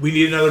 Oh, we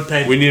need another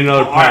pen.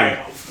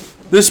 Right.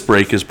 This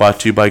break is brought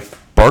to you by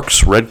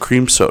Barks Red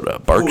Cream Soda.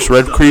 Barks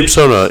Red Cream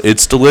Soda.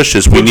 It's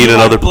delicious. We need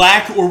another.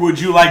 Black or would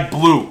you like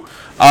blue?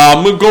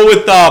 I'm going to go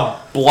with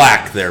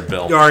black there,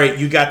 Bill. All right,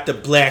 you got the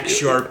black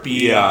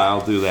Sharpie. Yeah,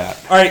 I'll do that.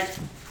 All right,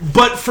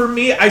 but for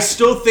me, I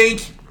still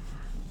think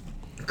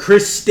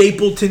Chris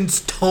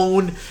Stapleton's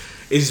tone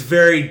is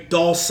very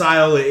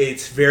docile.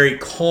 It's very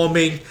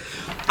calming.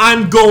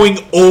 I'm going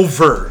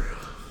over.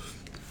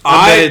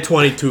 I'm at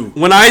 22.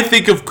 When I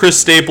think of Chris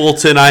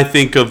Stapleton, I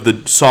think of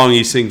the song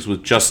he sings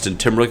with Justin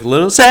Timberlake.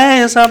 Little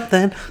say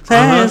something,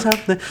 say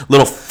something.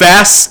 Little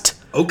fast,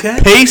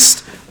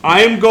 paced,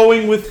 I am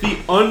going with the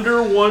under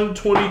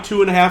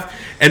 122.5.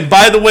 And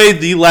by the way,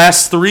 the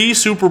last 3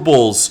 Super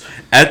Bowls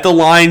at the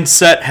line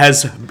set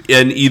has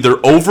been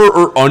either over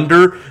or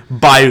under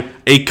by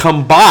a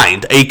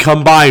combined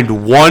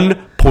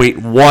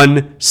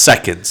 1.1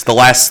 seconds. The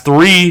last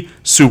 3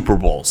 Super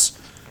Bowls.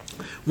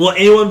 Will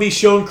anyone be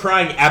shown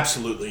crying?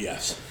 Absolutely,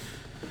 yes.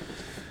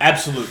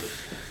 Absolutely.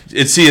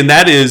 And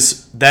that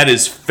is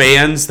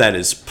fans, that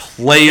is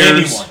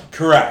players. Anyone,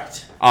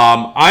 correct.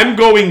 I'm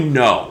going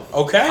no.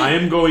 Okay. I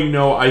am going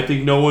no. I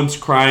think no one's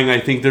crying.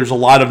 I think there's a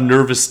lot of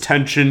nervous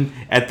tension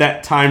at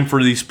that time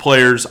for these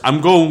players.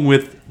 I'm going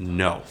with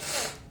no.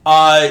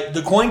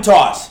 The coin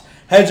toss.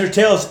 Heads or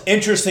tails.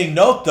 Interesting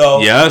note,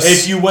 though. Yes.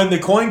 If you win the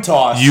coin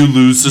toss, You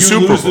lose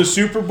the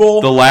Super Bowl.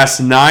 The last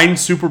 9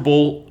 Super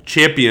Bowl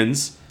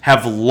champions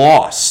have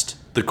lost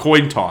the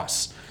coin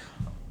toss.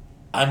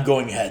 I'm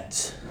going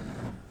heads.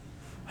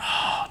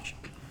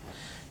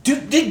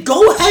 Dude,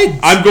 go heads.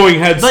 I'm going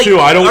heads too.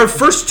 I don't. Our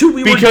first 2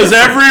 we because were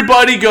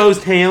everybody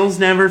goes tails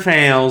never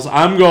fails.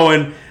 I'm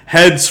going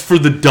heads for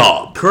the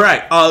dub.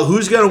 correct.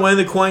 Who's gonna win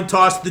the coin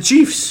toss? The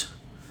Chiefs.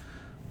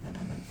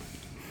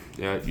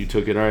 Yeah, you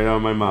took it right out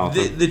of my mouth.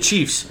 The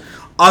Chiefs.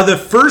 The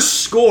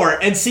first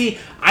score, and see,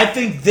 I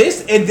think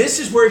this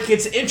is where it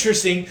gets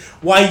interesting.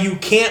 Why you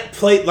can't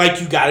play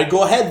like you got to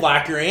go ahead,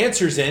 lock your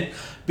answers in.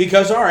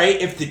 Because, all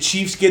right, if the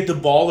Chiefs get the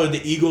ball or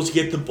the Eagles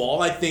get the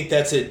ball, I think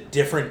that's a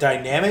different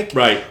dynamic.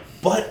 Right.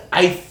 But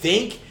I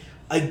think,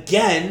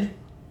 again,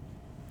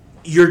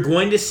 you're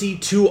going to see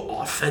 2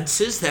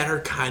 offenses that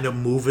are kind of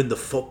moving the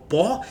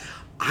football.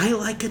 I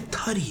like a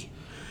tutty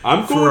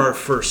for our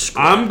first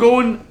score.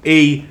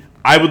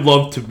 I would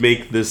love to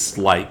make this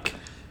like...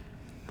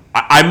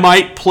 I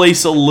might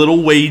place a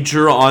little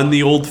wager on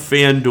the old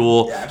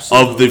FanDuel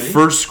of the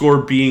first score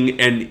being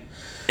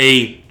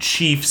a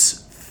Chiefs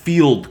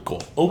field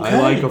goal. Okay.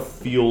 I like a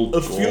field goal.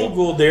 A field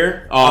goal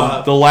there.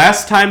 The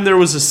last time there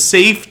was a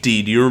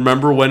safety, do you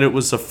remember when it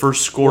was a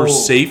first score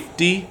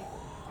safety?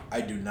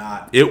 I do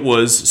not. It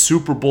was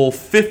Super Bowl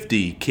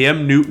 50.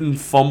 Cam Newton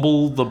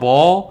fumbled the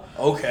ball.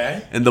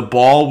 Okay. And the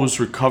ball was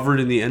recovered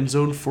in the end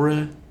zone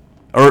for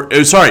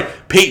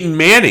Peyton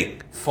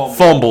Manning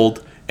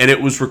fumbled, and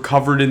it was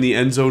recovered in the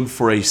end zone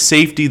for a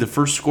safety. The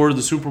first score of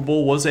the Super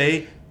Bowl was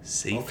a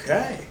safety.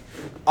 Okay.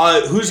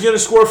 Who's going to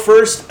score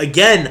first?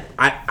 Again,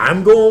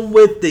 I'm going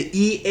with the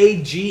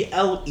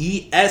EAGLES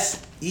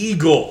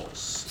Eagles.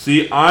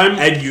 See,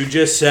 and you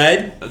just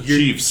said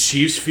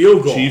Chiefs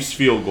field goal. Chiefs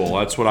field goal.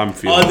 That's what I'm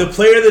feeling. The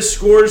player that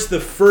scores the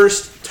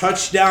first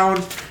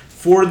touchdown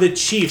for the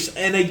Chiefs.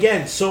 And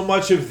again, so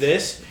much of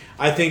this,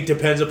 I think,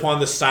 depends upon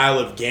the style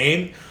of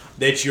game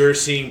that you're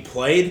seeing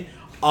played.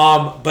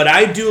 But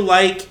I do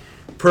like...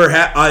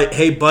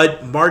 hey,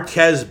 bud,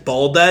 Marquez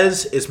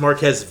Valdez. It's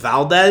Marquez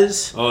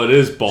Valdez. Oh, it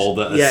is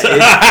Valdez. Yeah,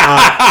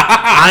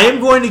 I am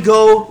going to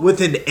go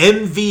with an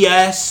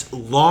MVS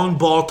long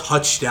ball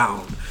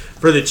touchdown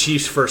for the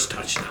Chiefs' first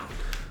touchdown.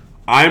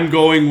 I'm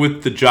going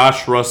with the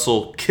Josh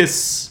Russell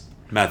kiss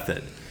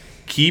method.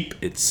 Keep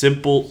it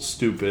simple,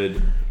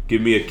 stupid.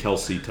 Give me a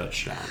Kelsey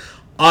touchdown.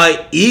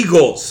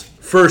 Eagles,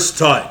 first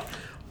touch.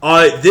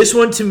 This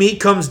one, to me,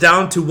 comes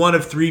down to one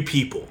of 3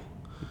 people.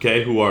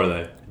 Okay, who are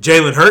they?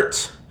 Jalen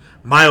Hurts,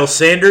 Miles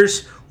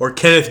Sanders, or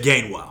Kenneth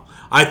Gainwell.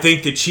 I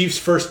think the Chiefs'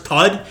 first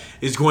TUD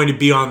is going to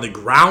be on the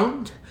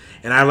ground,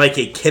 and I like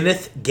a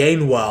Kenneth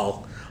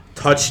Gainwell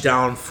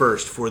touchdown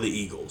first for the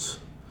Eagles.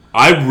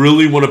 I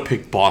really want to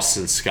pick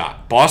Boston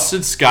Scott.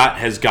 Boston Scott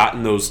has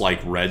gotten those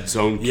like red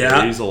zone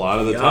carries a lot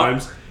of the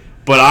times,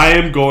 but I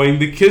am going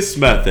the kiss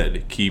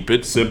method. Keep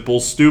it simple,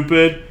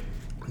 stupid.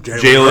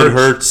 Jalen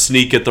Hurts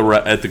sneak at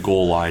the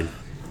goal line.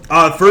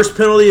 First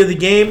penalty of the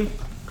game.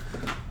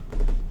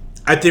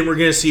 I think we're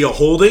going to see a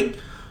holding.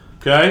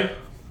 Okay.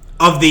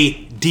 Of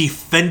the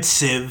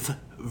defensive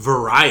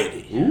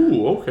variety.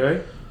 Ooh,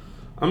 okay.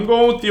 I'm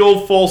going with the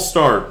old false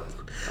start.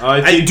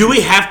 Do we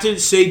have to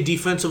say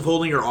defensive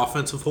holding or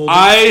offensive holding?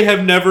 I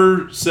have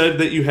never said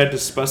that you had to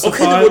specify.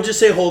 Okay, then we'll just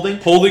say holding.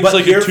 Holding's but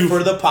like here a 2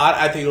 for the pot.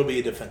 I think it'll be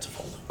a defensive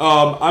holding.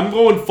 I'm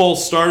going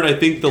false start. I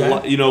think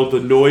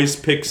the noise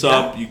picks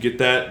up. You get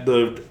that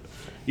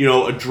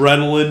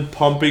adrenaline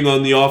pumping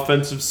on the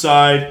offensive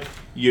side.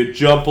 You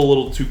jump a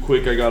little too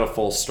quick. I got a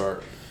false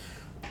start.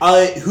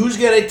 Who's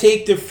going to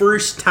take the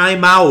first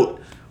time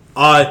out?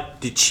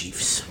 The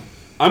Chiefs.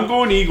 I'm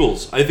going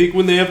Eagles. I think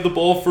when they have the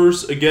ball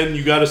first, again,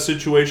 you got a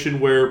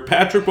situation where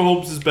Patrick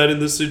Mahomes has been in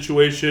this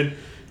situation.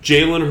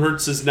 Jalen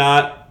Hurts is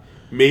not.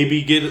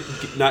 Maybe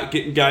not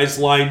getting guys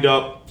lined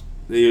up.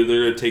 They're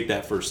going to take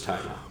that first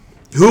time out.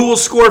 Who will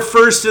score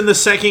first in the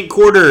second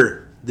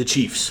quarter? The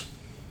Chiefs.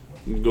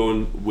 I'm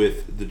going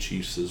with the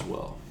Chiefs as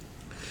well.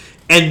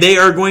 And they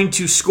are going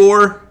to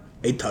score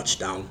a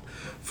touchdown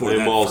for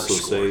that I'm also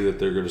first score. saying that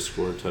they're going to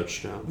score a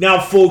touchdown.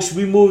 Now, folks,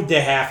 we moved to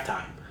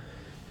halftime.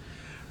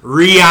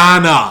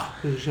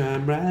 Rihanna.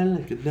 Shine bright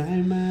like a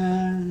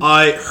diamond.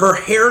 Her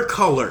hair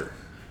color.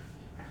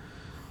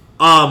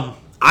 I'm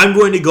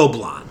going to go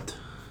blonde.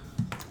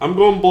 I'm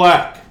going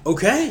black.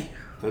 Okay.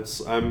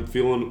 I'm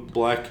feeling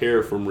black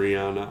hair from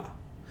Rihanna.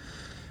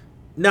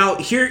 Now,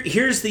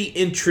 here's the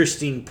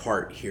interesting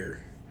part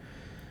here.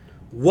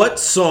 What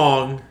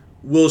song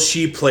will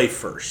she play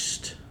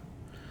first?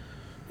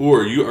 Ooh,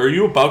 are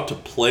you about to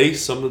play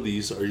some of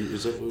these?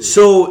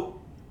 So,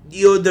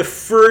 the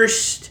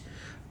first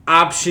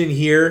option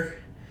here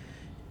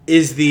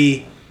is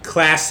the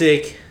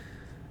classic.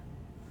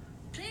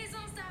 Please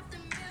don't stop the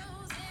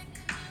music.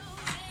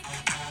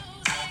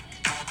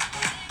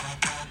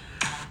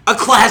 A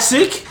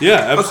classic? Yeah,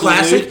 absolutely. A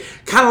classic.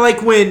 Kind of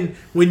like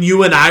when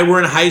you and I were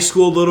in high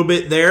school a little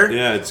bit there.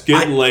 Yeah, it's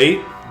getting late.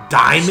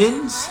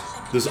 Diamonds?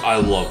 I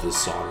love this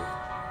song.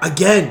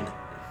 Again,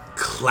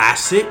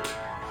 classic.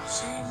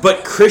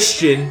 But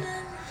Christian,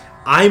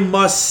 I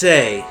must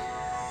say,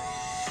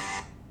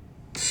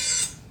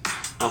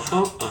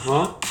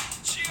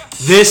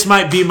 this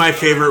might be my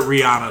favorite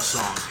Rihanna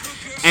song.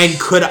 And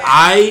could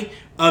I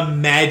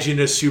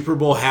imagine a Super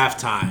Bowl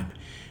halftime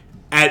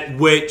at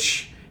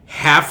which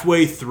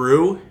halfway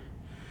through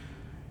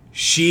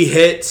she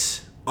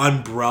hits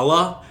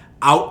Umbrella,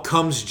 out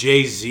comes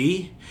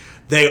Jay-Z.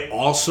 They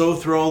also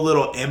throw a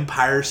little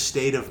Empire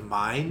State of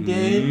Mind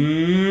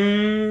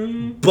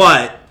in.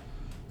 But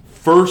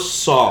First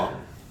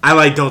song. I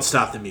like Don't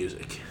Stop the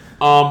Music.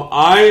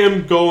 I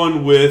am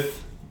going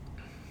with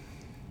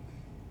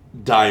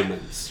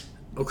Diamonds.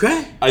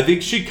 Okay. I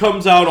think she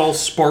comes out all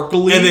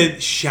sparkly. And then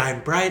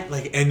Shine Bright,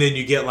 and then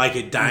you get like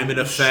a diamond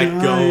effect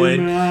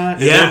going. And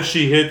then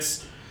she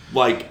hits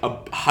like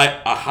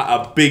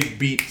a big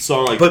beat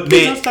song. Like, but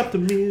Please man, Don't Stop the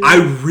Music.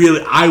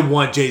 I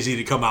want Jay-Z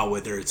to come out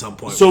with her at some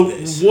point. So with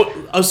this. what?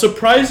 A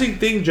surprising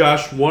thing,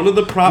 Josh. One of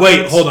the problems.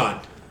 Wait, hold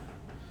on.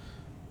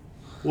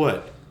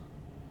 What?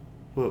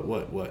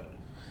 What?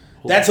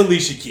 That's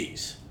Alicia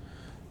Keys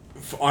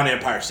on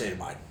Empire State of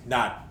Mind,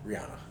 not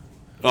Rihanna.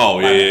 Oh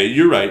yeah,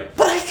 you're right.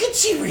 But I could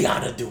see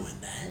Rihanna doing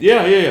that.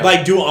 Yeah.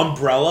 Like do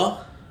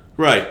Umbrella,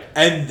 Right.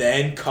 and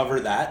then cover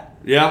that.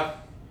 Yeah.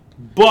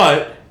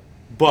 But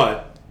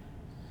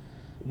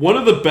one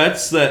of the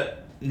bets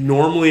that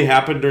normally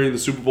happen during the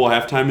Super Bowl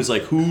halftime is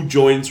like who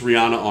joins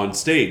Rihanna on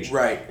stage.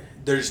 Right.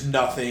 There's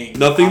nothing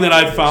That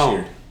I've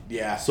found.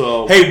 Yeah.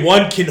 So hey,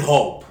 one can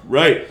hope.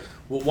 Right.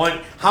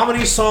 How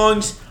many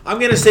songs? I'm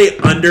gonna say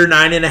under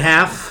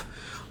 9.5.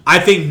 I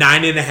think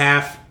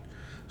 9.5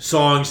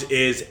 songs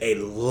is a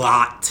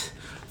lot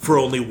for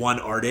only one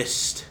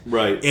artist.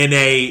 Right. In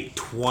a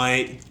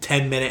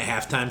 10-minute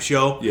halftime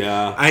show.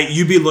 Yeah.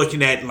 You'd be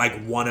looking at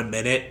like one a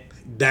minute.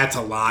 That's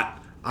a lot.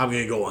 I'm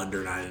gonna go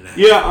under 9.5.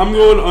 Yeah, I'm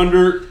going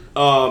under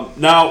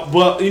now.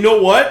 But you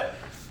know what?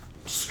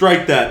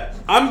 Strike that.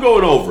 I'm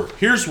going over.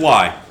 Here's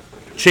why.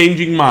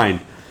 Changing mind.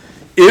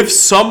 If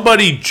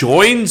somebody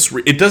joins,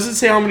 it doesn't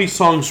say how many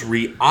songs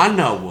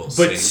Rihanna will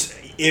sing. But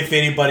if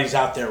anybody's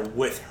out there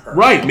with her.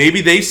 Right,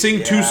 maybe they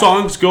sing 2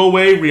 songs, go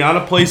away,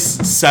 Rihanna plays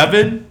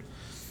 7.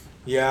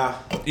 Yeah.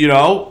 You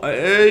know,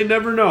 I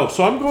never know.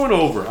 So I'm going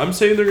over. I'm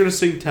saying they're going to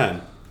sing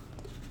 10.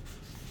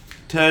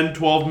 10,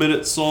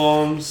 12-minute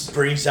songs.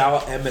 Brings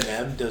out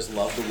Eminem, does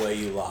Love the Way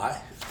You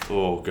Lie.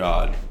 Oh,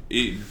 God.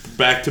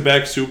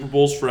 Back-to-back Super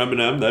Bowls for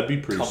Eminem, that'd be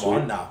pretty sweet.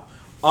 Come on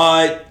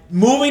now.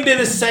 Moving to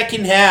the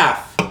second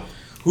half.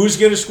 Who's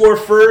going to score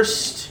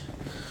first?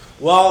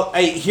 Well,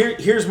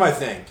 here's my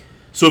thing.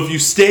 So if you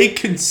stay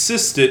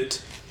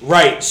consistent...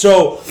 Right,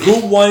 so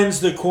who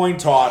wins the coin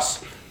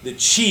toss? The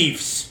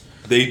Chiefs.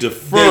 They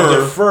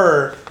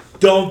defer.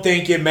 Don't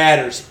think it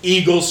matters.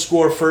 Eagles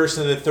score first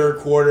in the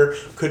third quarter.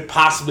 Could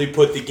possibly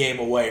put the game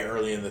away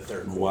early in the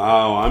third quarter.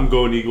 Wow, I'm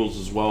going Eagles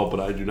as well, but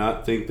I do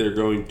not think they're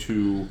going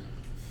to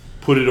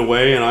put it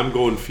away, and I'm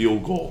going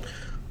field goal.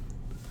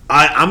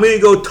 I'm going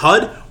to go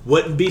Tud.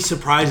 Wouldn't be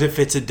surprised if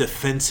it's a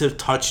defensive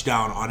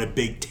touchdown on a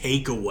big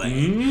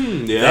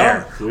takeaway.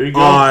 There you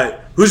go.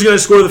 Who's going to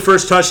score the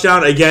first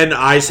touchdown? Again,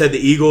 I said the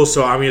Eagles,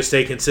 so I'm going to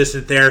stay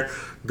consistent there.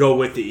 Go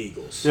with the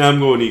Eagles. Yeah, I'm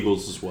going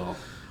Eagles as well.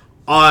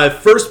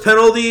 First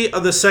penalty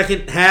of the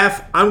second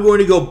half, I'm going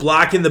to go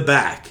block in the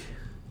back.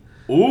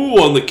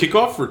 Ooh, on the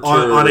kickoff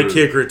return. On a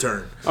kick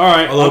return. All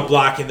right. A little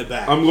block in the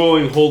back. I'm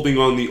going holding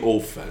on the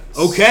offense.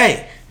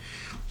 Okay.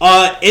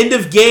 End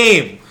of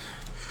game.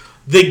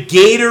 The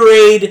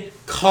Gatorade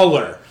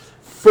color.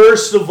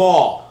 First of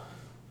all,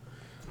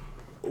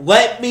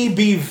 let me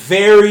be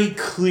very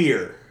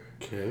clear.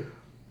 Okay.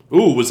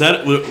 Ooh, was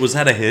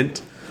that a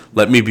hint?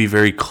 Let me be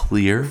very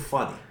clear.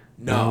 Funny.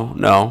 No.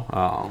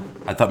 Oh,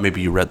 I thought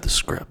maybe you read the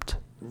script.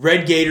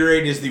 Red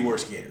Gatorade is the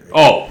worst Gatorade.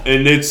 Oh,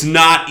 and it's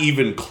not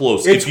even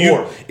close. It's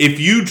horrible. If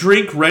you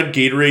drink red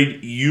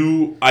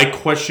Gatorade, I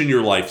question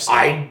your lifestyle.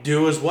 I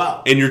do as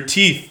well. And your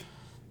teeth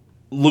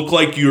look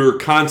like you're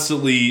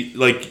constantly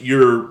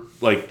you're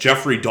like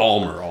Jeffrey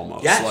Dahmer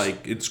almost. Yes.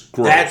 Like it's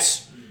gross.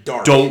 That's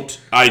dark.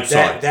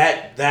 Sorry.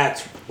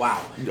 That's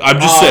wow. I'm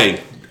just saying,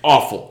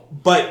 awful.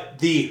 But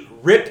the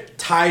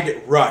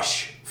Riptide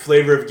Rush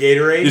flavor of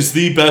Gatorade Is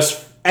the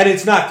best. and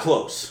it's not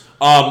close.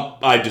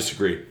 I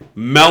disagree.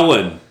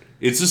 Melon.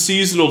 It's a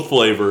seasonal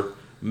flavor.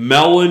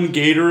 Melon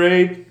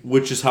Gatorade,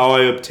 which is how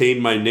I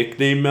obtained my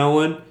nickname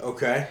Melon,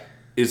 Okay.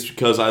 is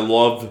because I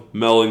love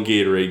Melon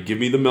Gatorade. Give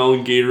me the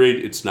Melon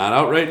Gatorade. It's not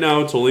out right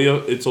now. It's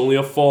only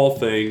a fall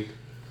thing.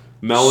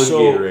 Melon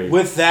Gatorade.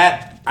 With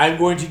that, I'm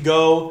going to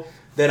go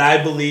that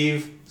I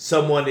believe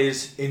someone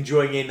is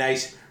enjoying a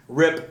nice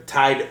Rip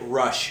Tide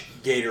Rush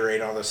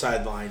Gatorade on the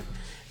sideline,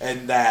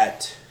 and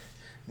that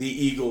the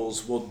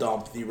Eagles will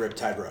dump the Rip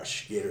Tide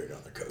Rush Gatorade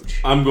on their coach.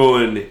 I'm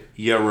going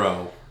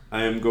yellow.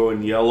 I am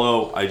going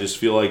yellow. I just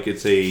feel like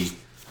it's a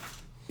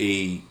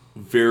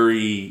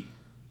very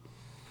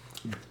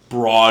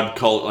broad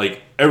color.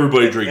 Like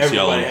everybody drinks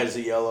yellow. Everybody has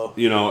a yellow.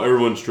 You know,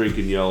 everyone's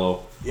drinking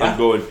yellow. Yeah. I'm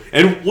going.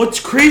 And what's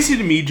crazy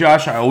to me,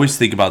 Josh, I always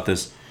think about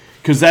this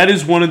because that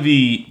is one of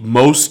the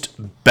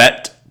most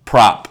bet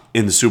prop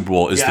in the Super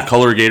Bowl is the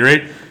color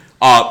Gatorade.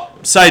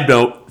 Side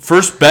note: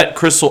 first bet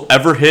Crystal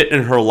ever hit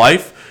in her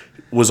life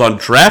was on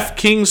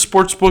DraftKings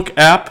Sportsbook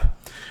app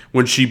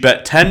when she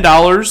bet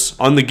 $10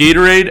 on the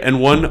Gatorade and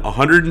won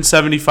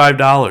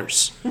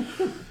 $175.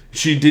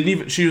 She didn't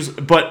even. She was.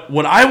 But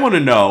what I want to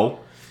know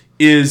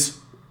is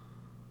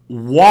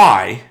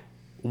why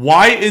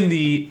in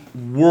the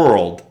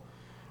world,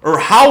 or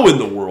how in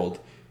the world,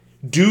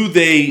 do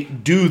they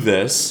do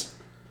this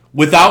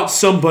without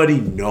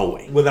somebody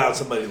knowing? Without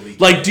somebody leaking.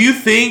 Like, do you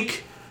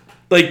think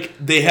like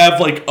they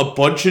have like a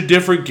bunch of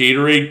different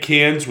Gatorade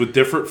cans with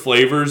different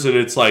flavors, and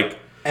it's like,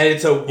 and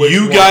it's a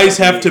you guys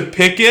have to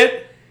pick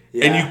it,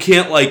 and Yeah. you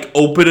can't like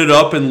open it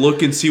up and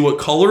look and see what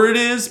color it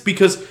is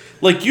because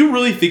like you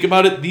really think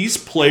about it, these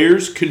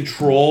players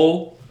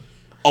control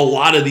a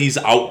lot of these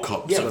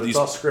outcomes. Yeah, of but these. it's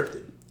all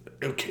scripted.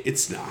 Okay,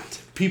 it's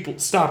not. People,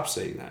 stop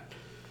saying that.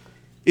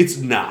 It's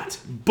not.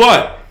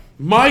 But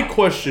my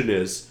question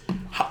is,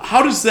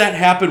 how does that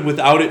happen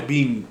without it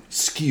being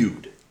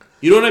skewed?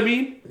 You know what I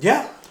mean?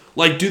 Yeah.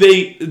 Like, do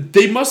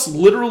they must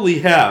literally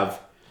have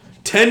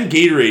 10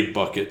 Gatorade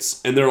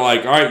buckets, and they're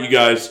like, all right, you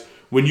guys,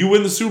 when you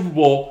win the Super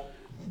Bowl,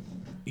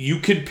 you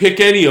can pick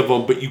any of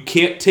them, but you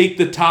can't take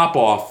the top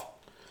off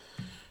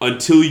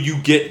until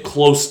you get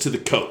close to the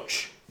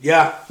coach.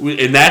 Yeah.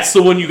 And that's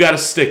the one you got to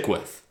stick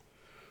with.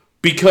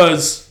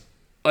 Because,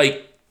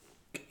 like,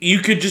 you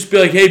could just be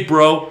like, hey,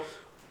 bro,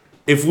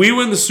 if we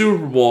win the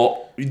Super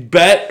Bowl,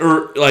 bet,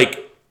 or,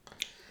 like,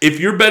 if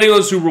you're betting on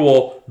the Super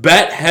Bowl,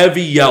 bet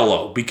heavy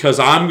yellow because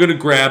I'm going to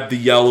grab the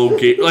yellow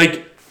gate.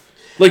 Like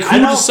who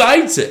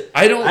decides it?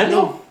 I don't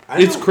know.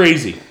 It's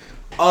crazy.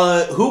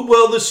 Who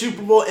will the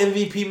Super Bowl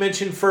MVP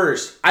mention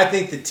first? I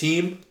think the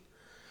team.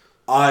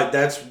 I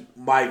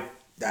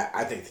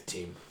think the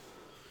team.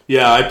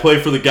 Yeah, I play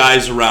for the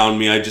guys around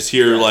me. I just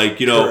hear, like,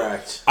 you know,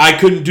 Correct. I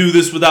couldn't do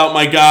this without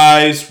my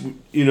guys,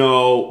 you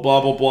know,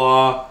 blah,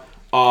 blah,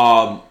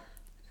 blah.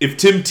 If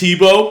Tim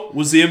Tebow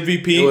was the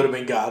MVP, It would have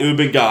been God. It would have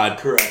been God.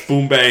 Correct.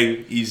 Boom,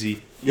 bang,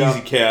 easy. Yep.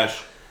 Easy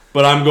cash.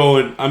 But I'm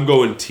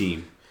going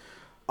team.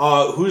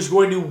 Who's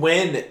going to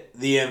win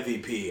the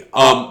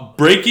MVP?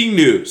 Breaking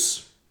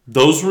news.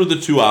 Those were the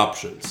two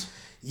options.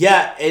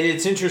 Yeah, and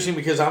it's interesting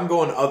because I'm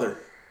going other.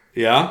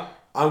 Yeah?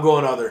 I'm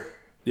going other.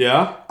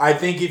 Yeah? I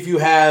think if you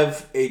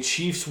have a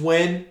Chiefs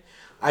win,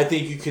 I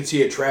think you could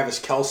see a Travis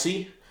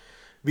Kelce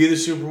be the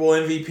Super Bowl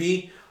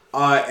MVP.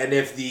 And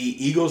if the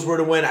Eagles were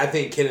to win, I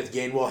think Kenneth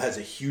Gainwell has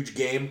a huge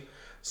game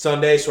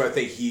Sunday, so I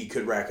think he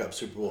could rack up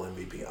Super Bowl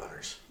MVP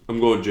honors. I'm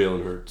going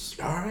Jalen Hurts.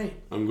 All right.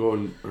 I'm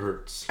going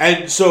Hurts.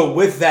 And so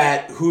with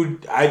that,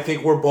 I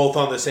think we're both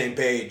on the same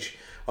page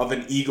of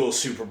an Eagles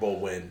Super Bowl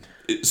win.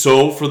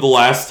 So, for the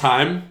last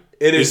time,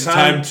 It is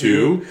time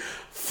to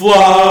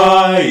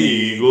fly,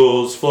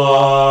 Eagles,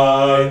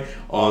 fly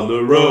on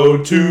the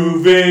road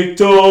to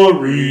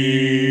victory.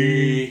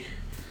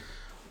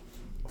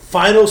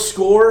 Final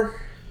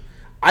score.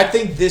 I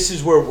think this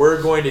is where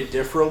we're going to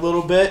differ a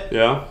little bit.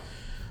 Yeah?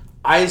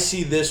 I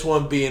see this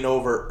one being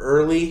over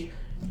early.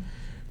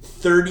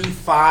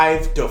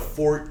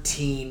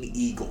 35-14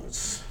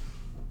 Eagles.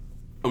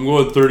 I'm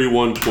going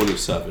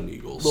 31-27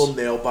 Eagles. Little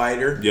nail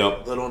biter.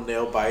 Yep. Little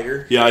nail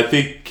biter. Yeah, I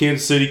think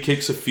Kansas City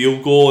kicks a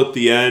field goal at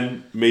the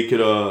end, make it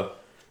a...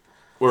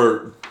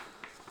 Or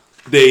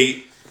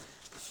they...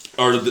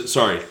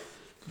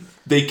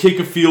 They kick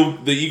a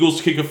field... The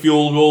Eagles kick a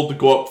field goal to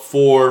go up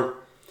 4,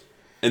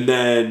 and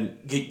then...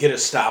 Get a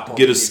stop on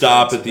Get the a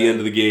stop defense at the end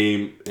of the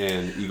game,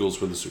 and Eagles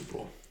win the Super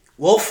Bowl.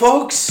 Well,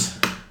 folks,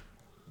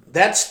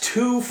 that's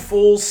 2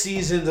 full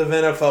seasons of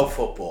NFL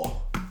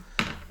football.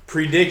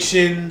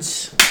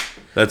 Predictions.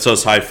 That's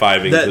us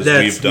high-fiving because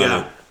we've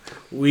done it.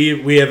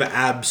 We have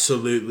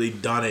absolutely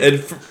done it.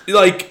 And,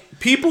 like,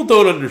 people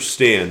don't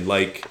understand,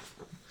 like,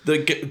 the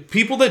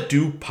people that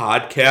do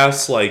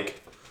podcasts,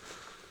 like,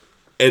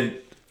 and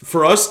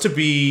for us to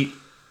be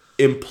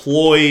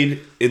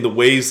employed in the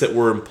ways that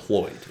we're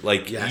employed.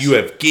 Like, Yes. you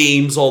have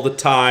games all the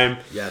time.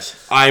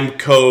 Yes. I'm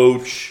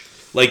coach.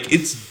 Like,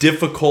 it's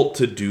difficult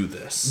to do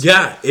this.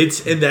 Yeah,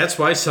 and that's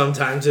why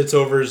sometimes it's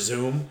over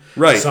Zoom.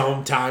 Right.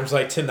 Sometimes,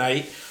 like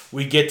tonight,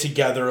 we get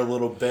together a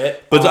little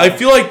bit. But I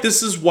feel like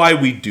this is why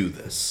we do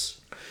this.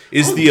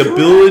 Is the correct.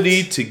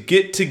 ability to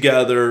get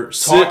together,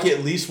 talk sit,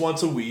 at least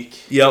once a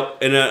week. Yep,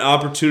 and an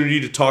opportunity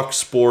to talk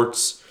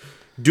sports,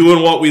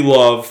 doing what we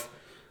love.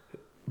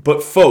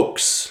 But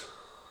folks,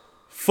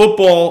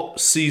 football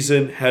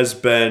season has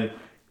been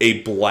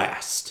a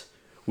blast.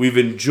 We've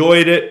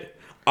enjoyed it.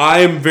 I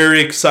am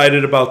very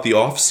excited about the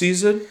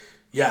offseason.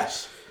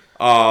 Yes.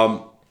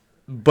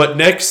 But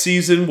next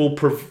season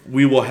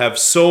we will have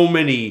so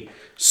many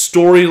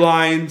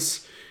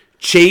storylines,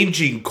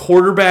 changing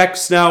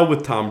quarterbacks now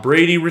with Tom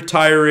Brady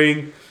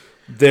retiring.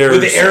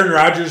 With Aaron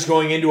Rodgers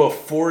going into a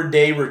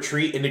 4-day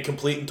retreat into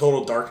complete and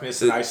total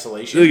darkness and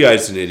isolation. The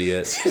guy's an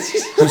idiot.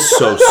 He's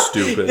so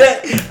stupid.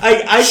 Shut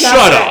up.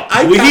 Shut up.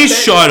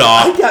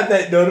 I got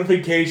that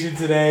notification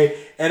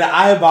today, and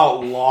I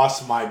about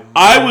lost my mind.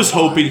 I was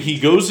hoping he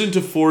goes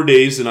into 4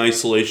 days in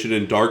isolation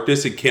and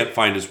darkness and can't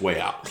find his way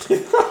out.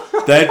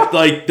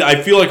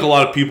 I feel like a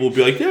lot of people will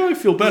be like, yeah, I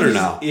feel better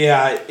now.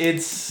 Yeah,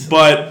 it's...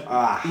 But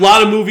a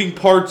lot of moving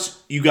parts.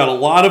 You got a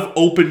lot of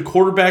open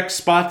quarterback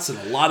spots and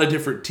a lot of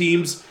different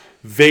teams.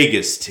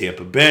 Vegas,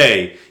 Tampa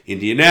Bay,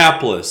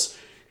 Indianapolis,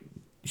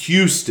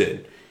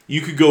 Houston. You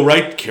could go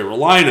right to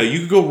Carolina. You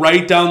could go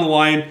right down the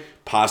line,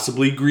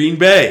 possibly Green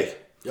Bay.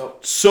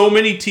 Yep. So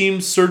many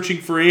teams searching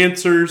for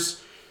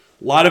answers.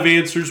 A lot of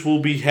answers will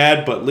be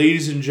had. But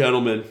ladies and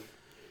gentlemen,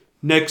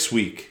 next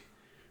week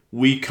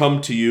we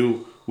come to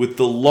you with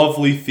the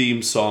lovely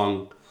theme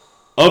song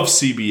of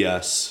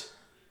CBS.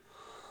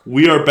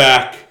 We are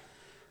back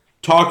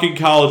talking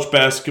college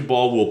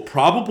basketball. We'll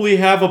probably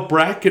have a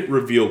bracket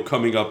reveal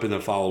coming up in the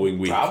following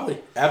week. Probably.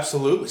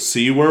 Absolutely.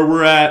 See where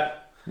we're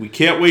at. We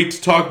can't wait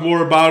to talk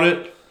more about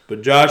it.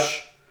 But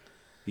Josh,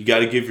 you got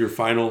to give your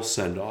final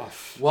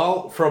send-off.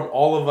 Well, from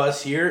all of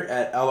us here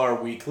at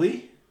LR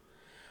Weekly,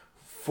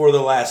 for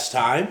the last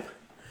time,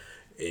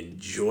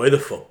 enjoy the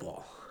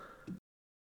football.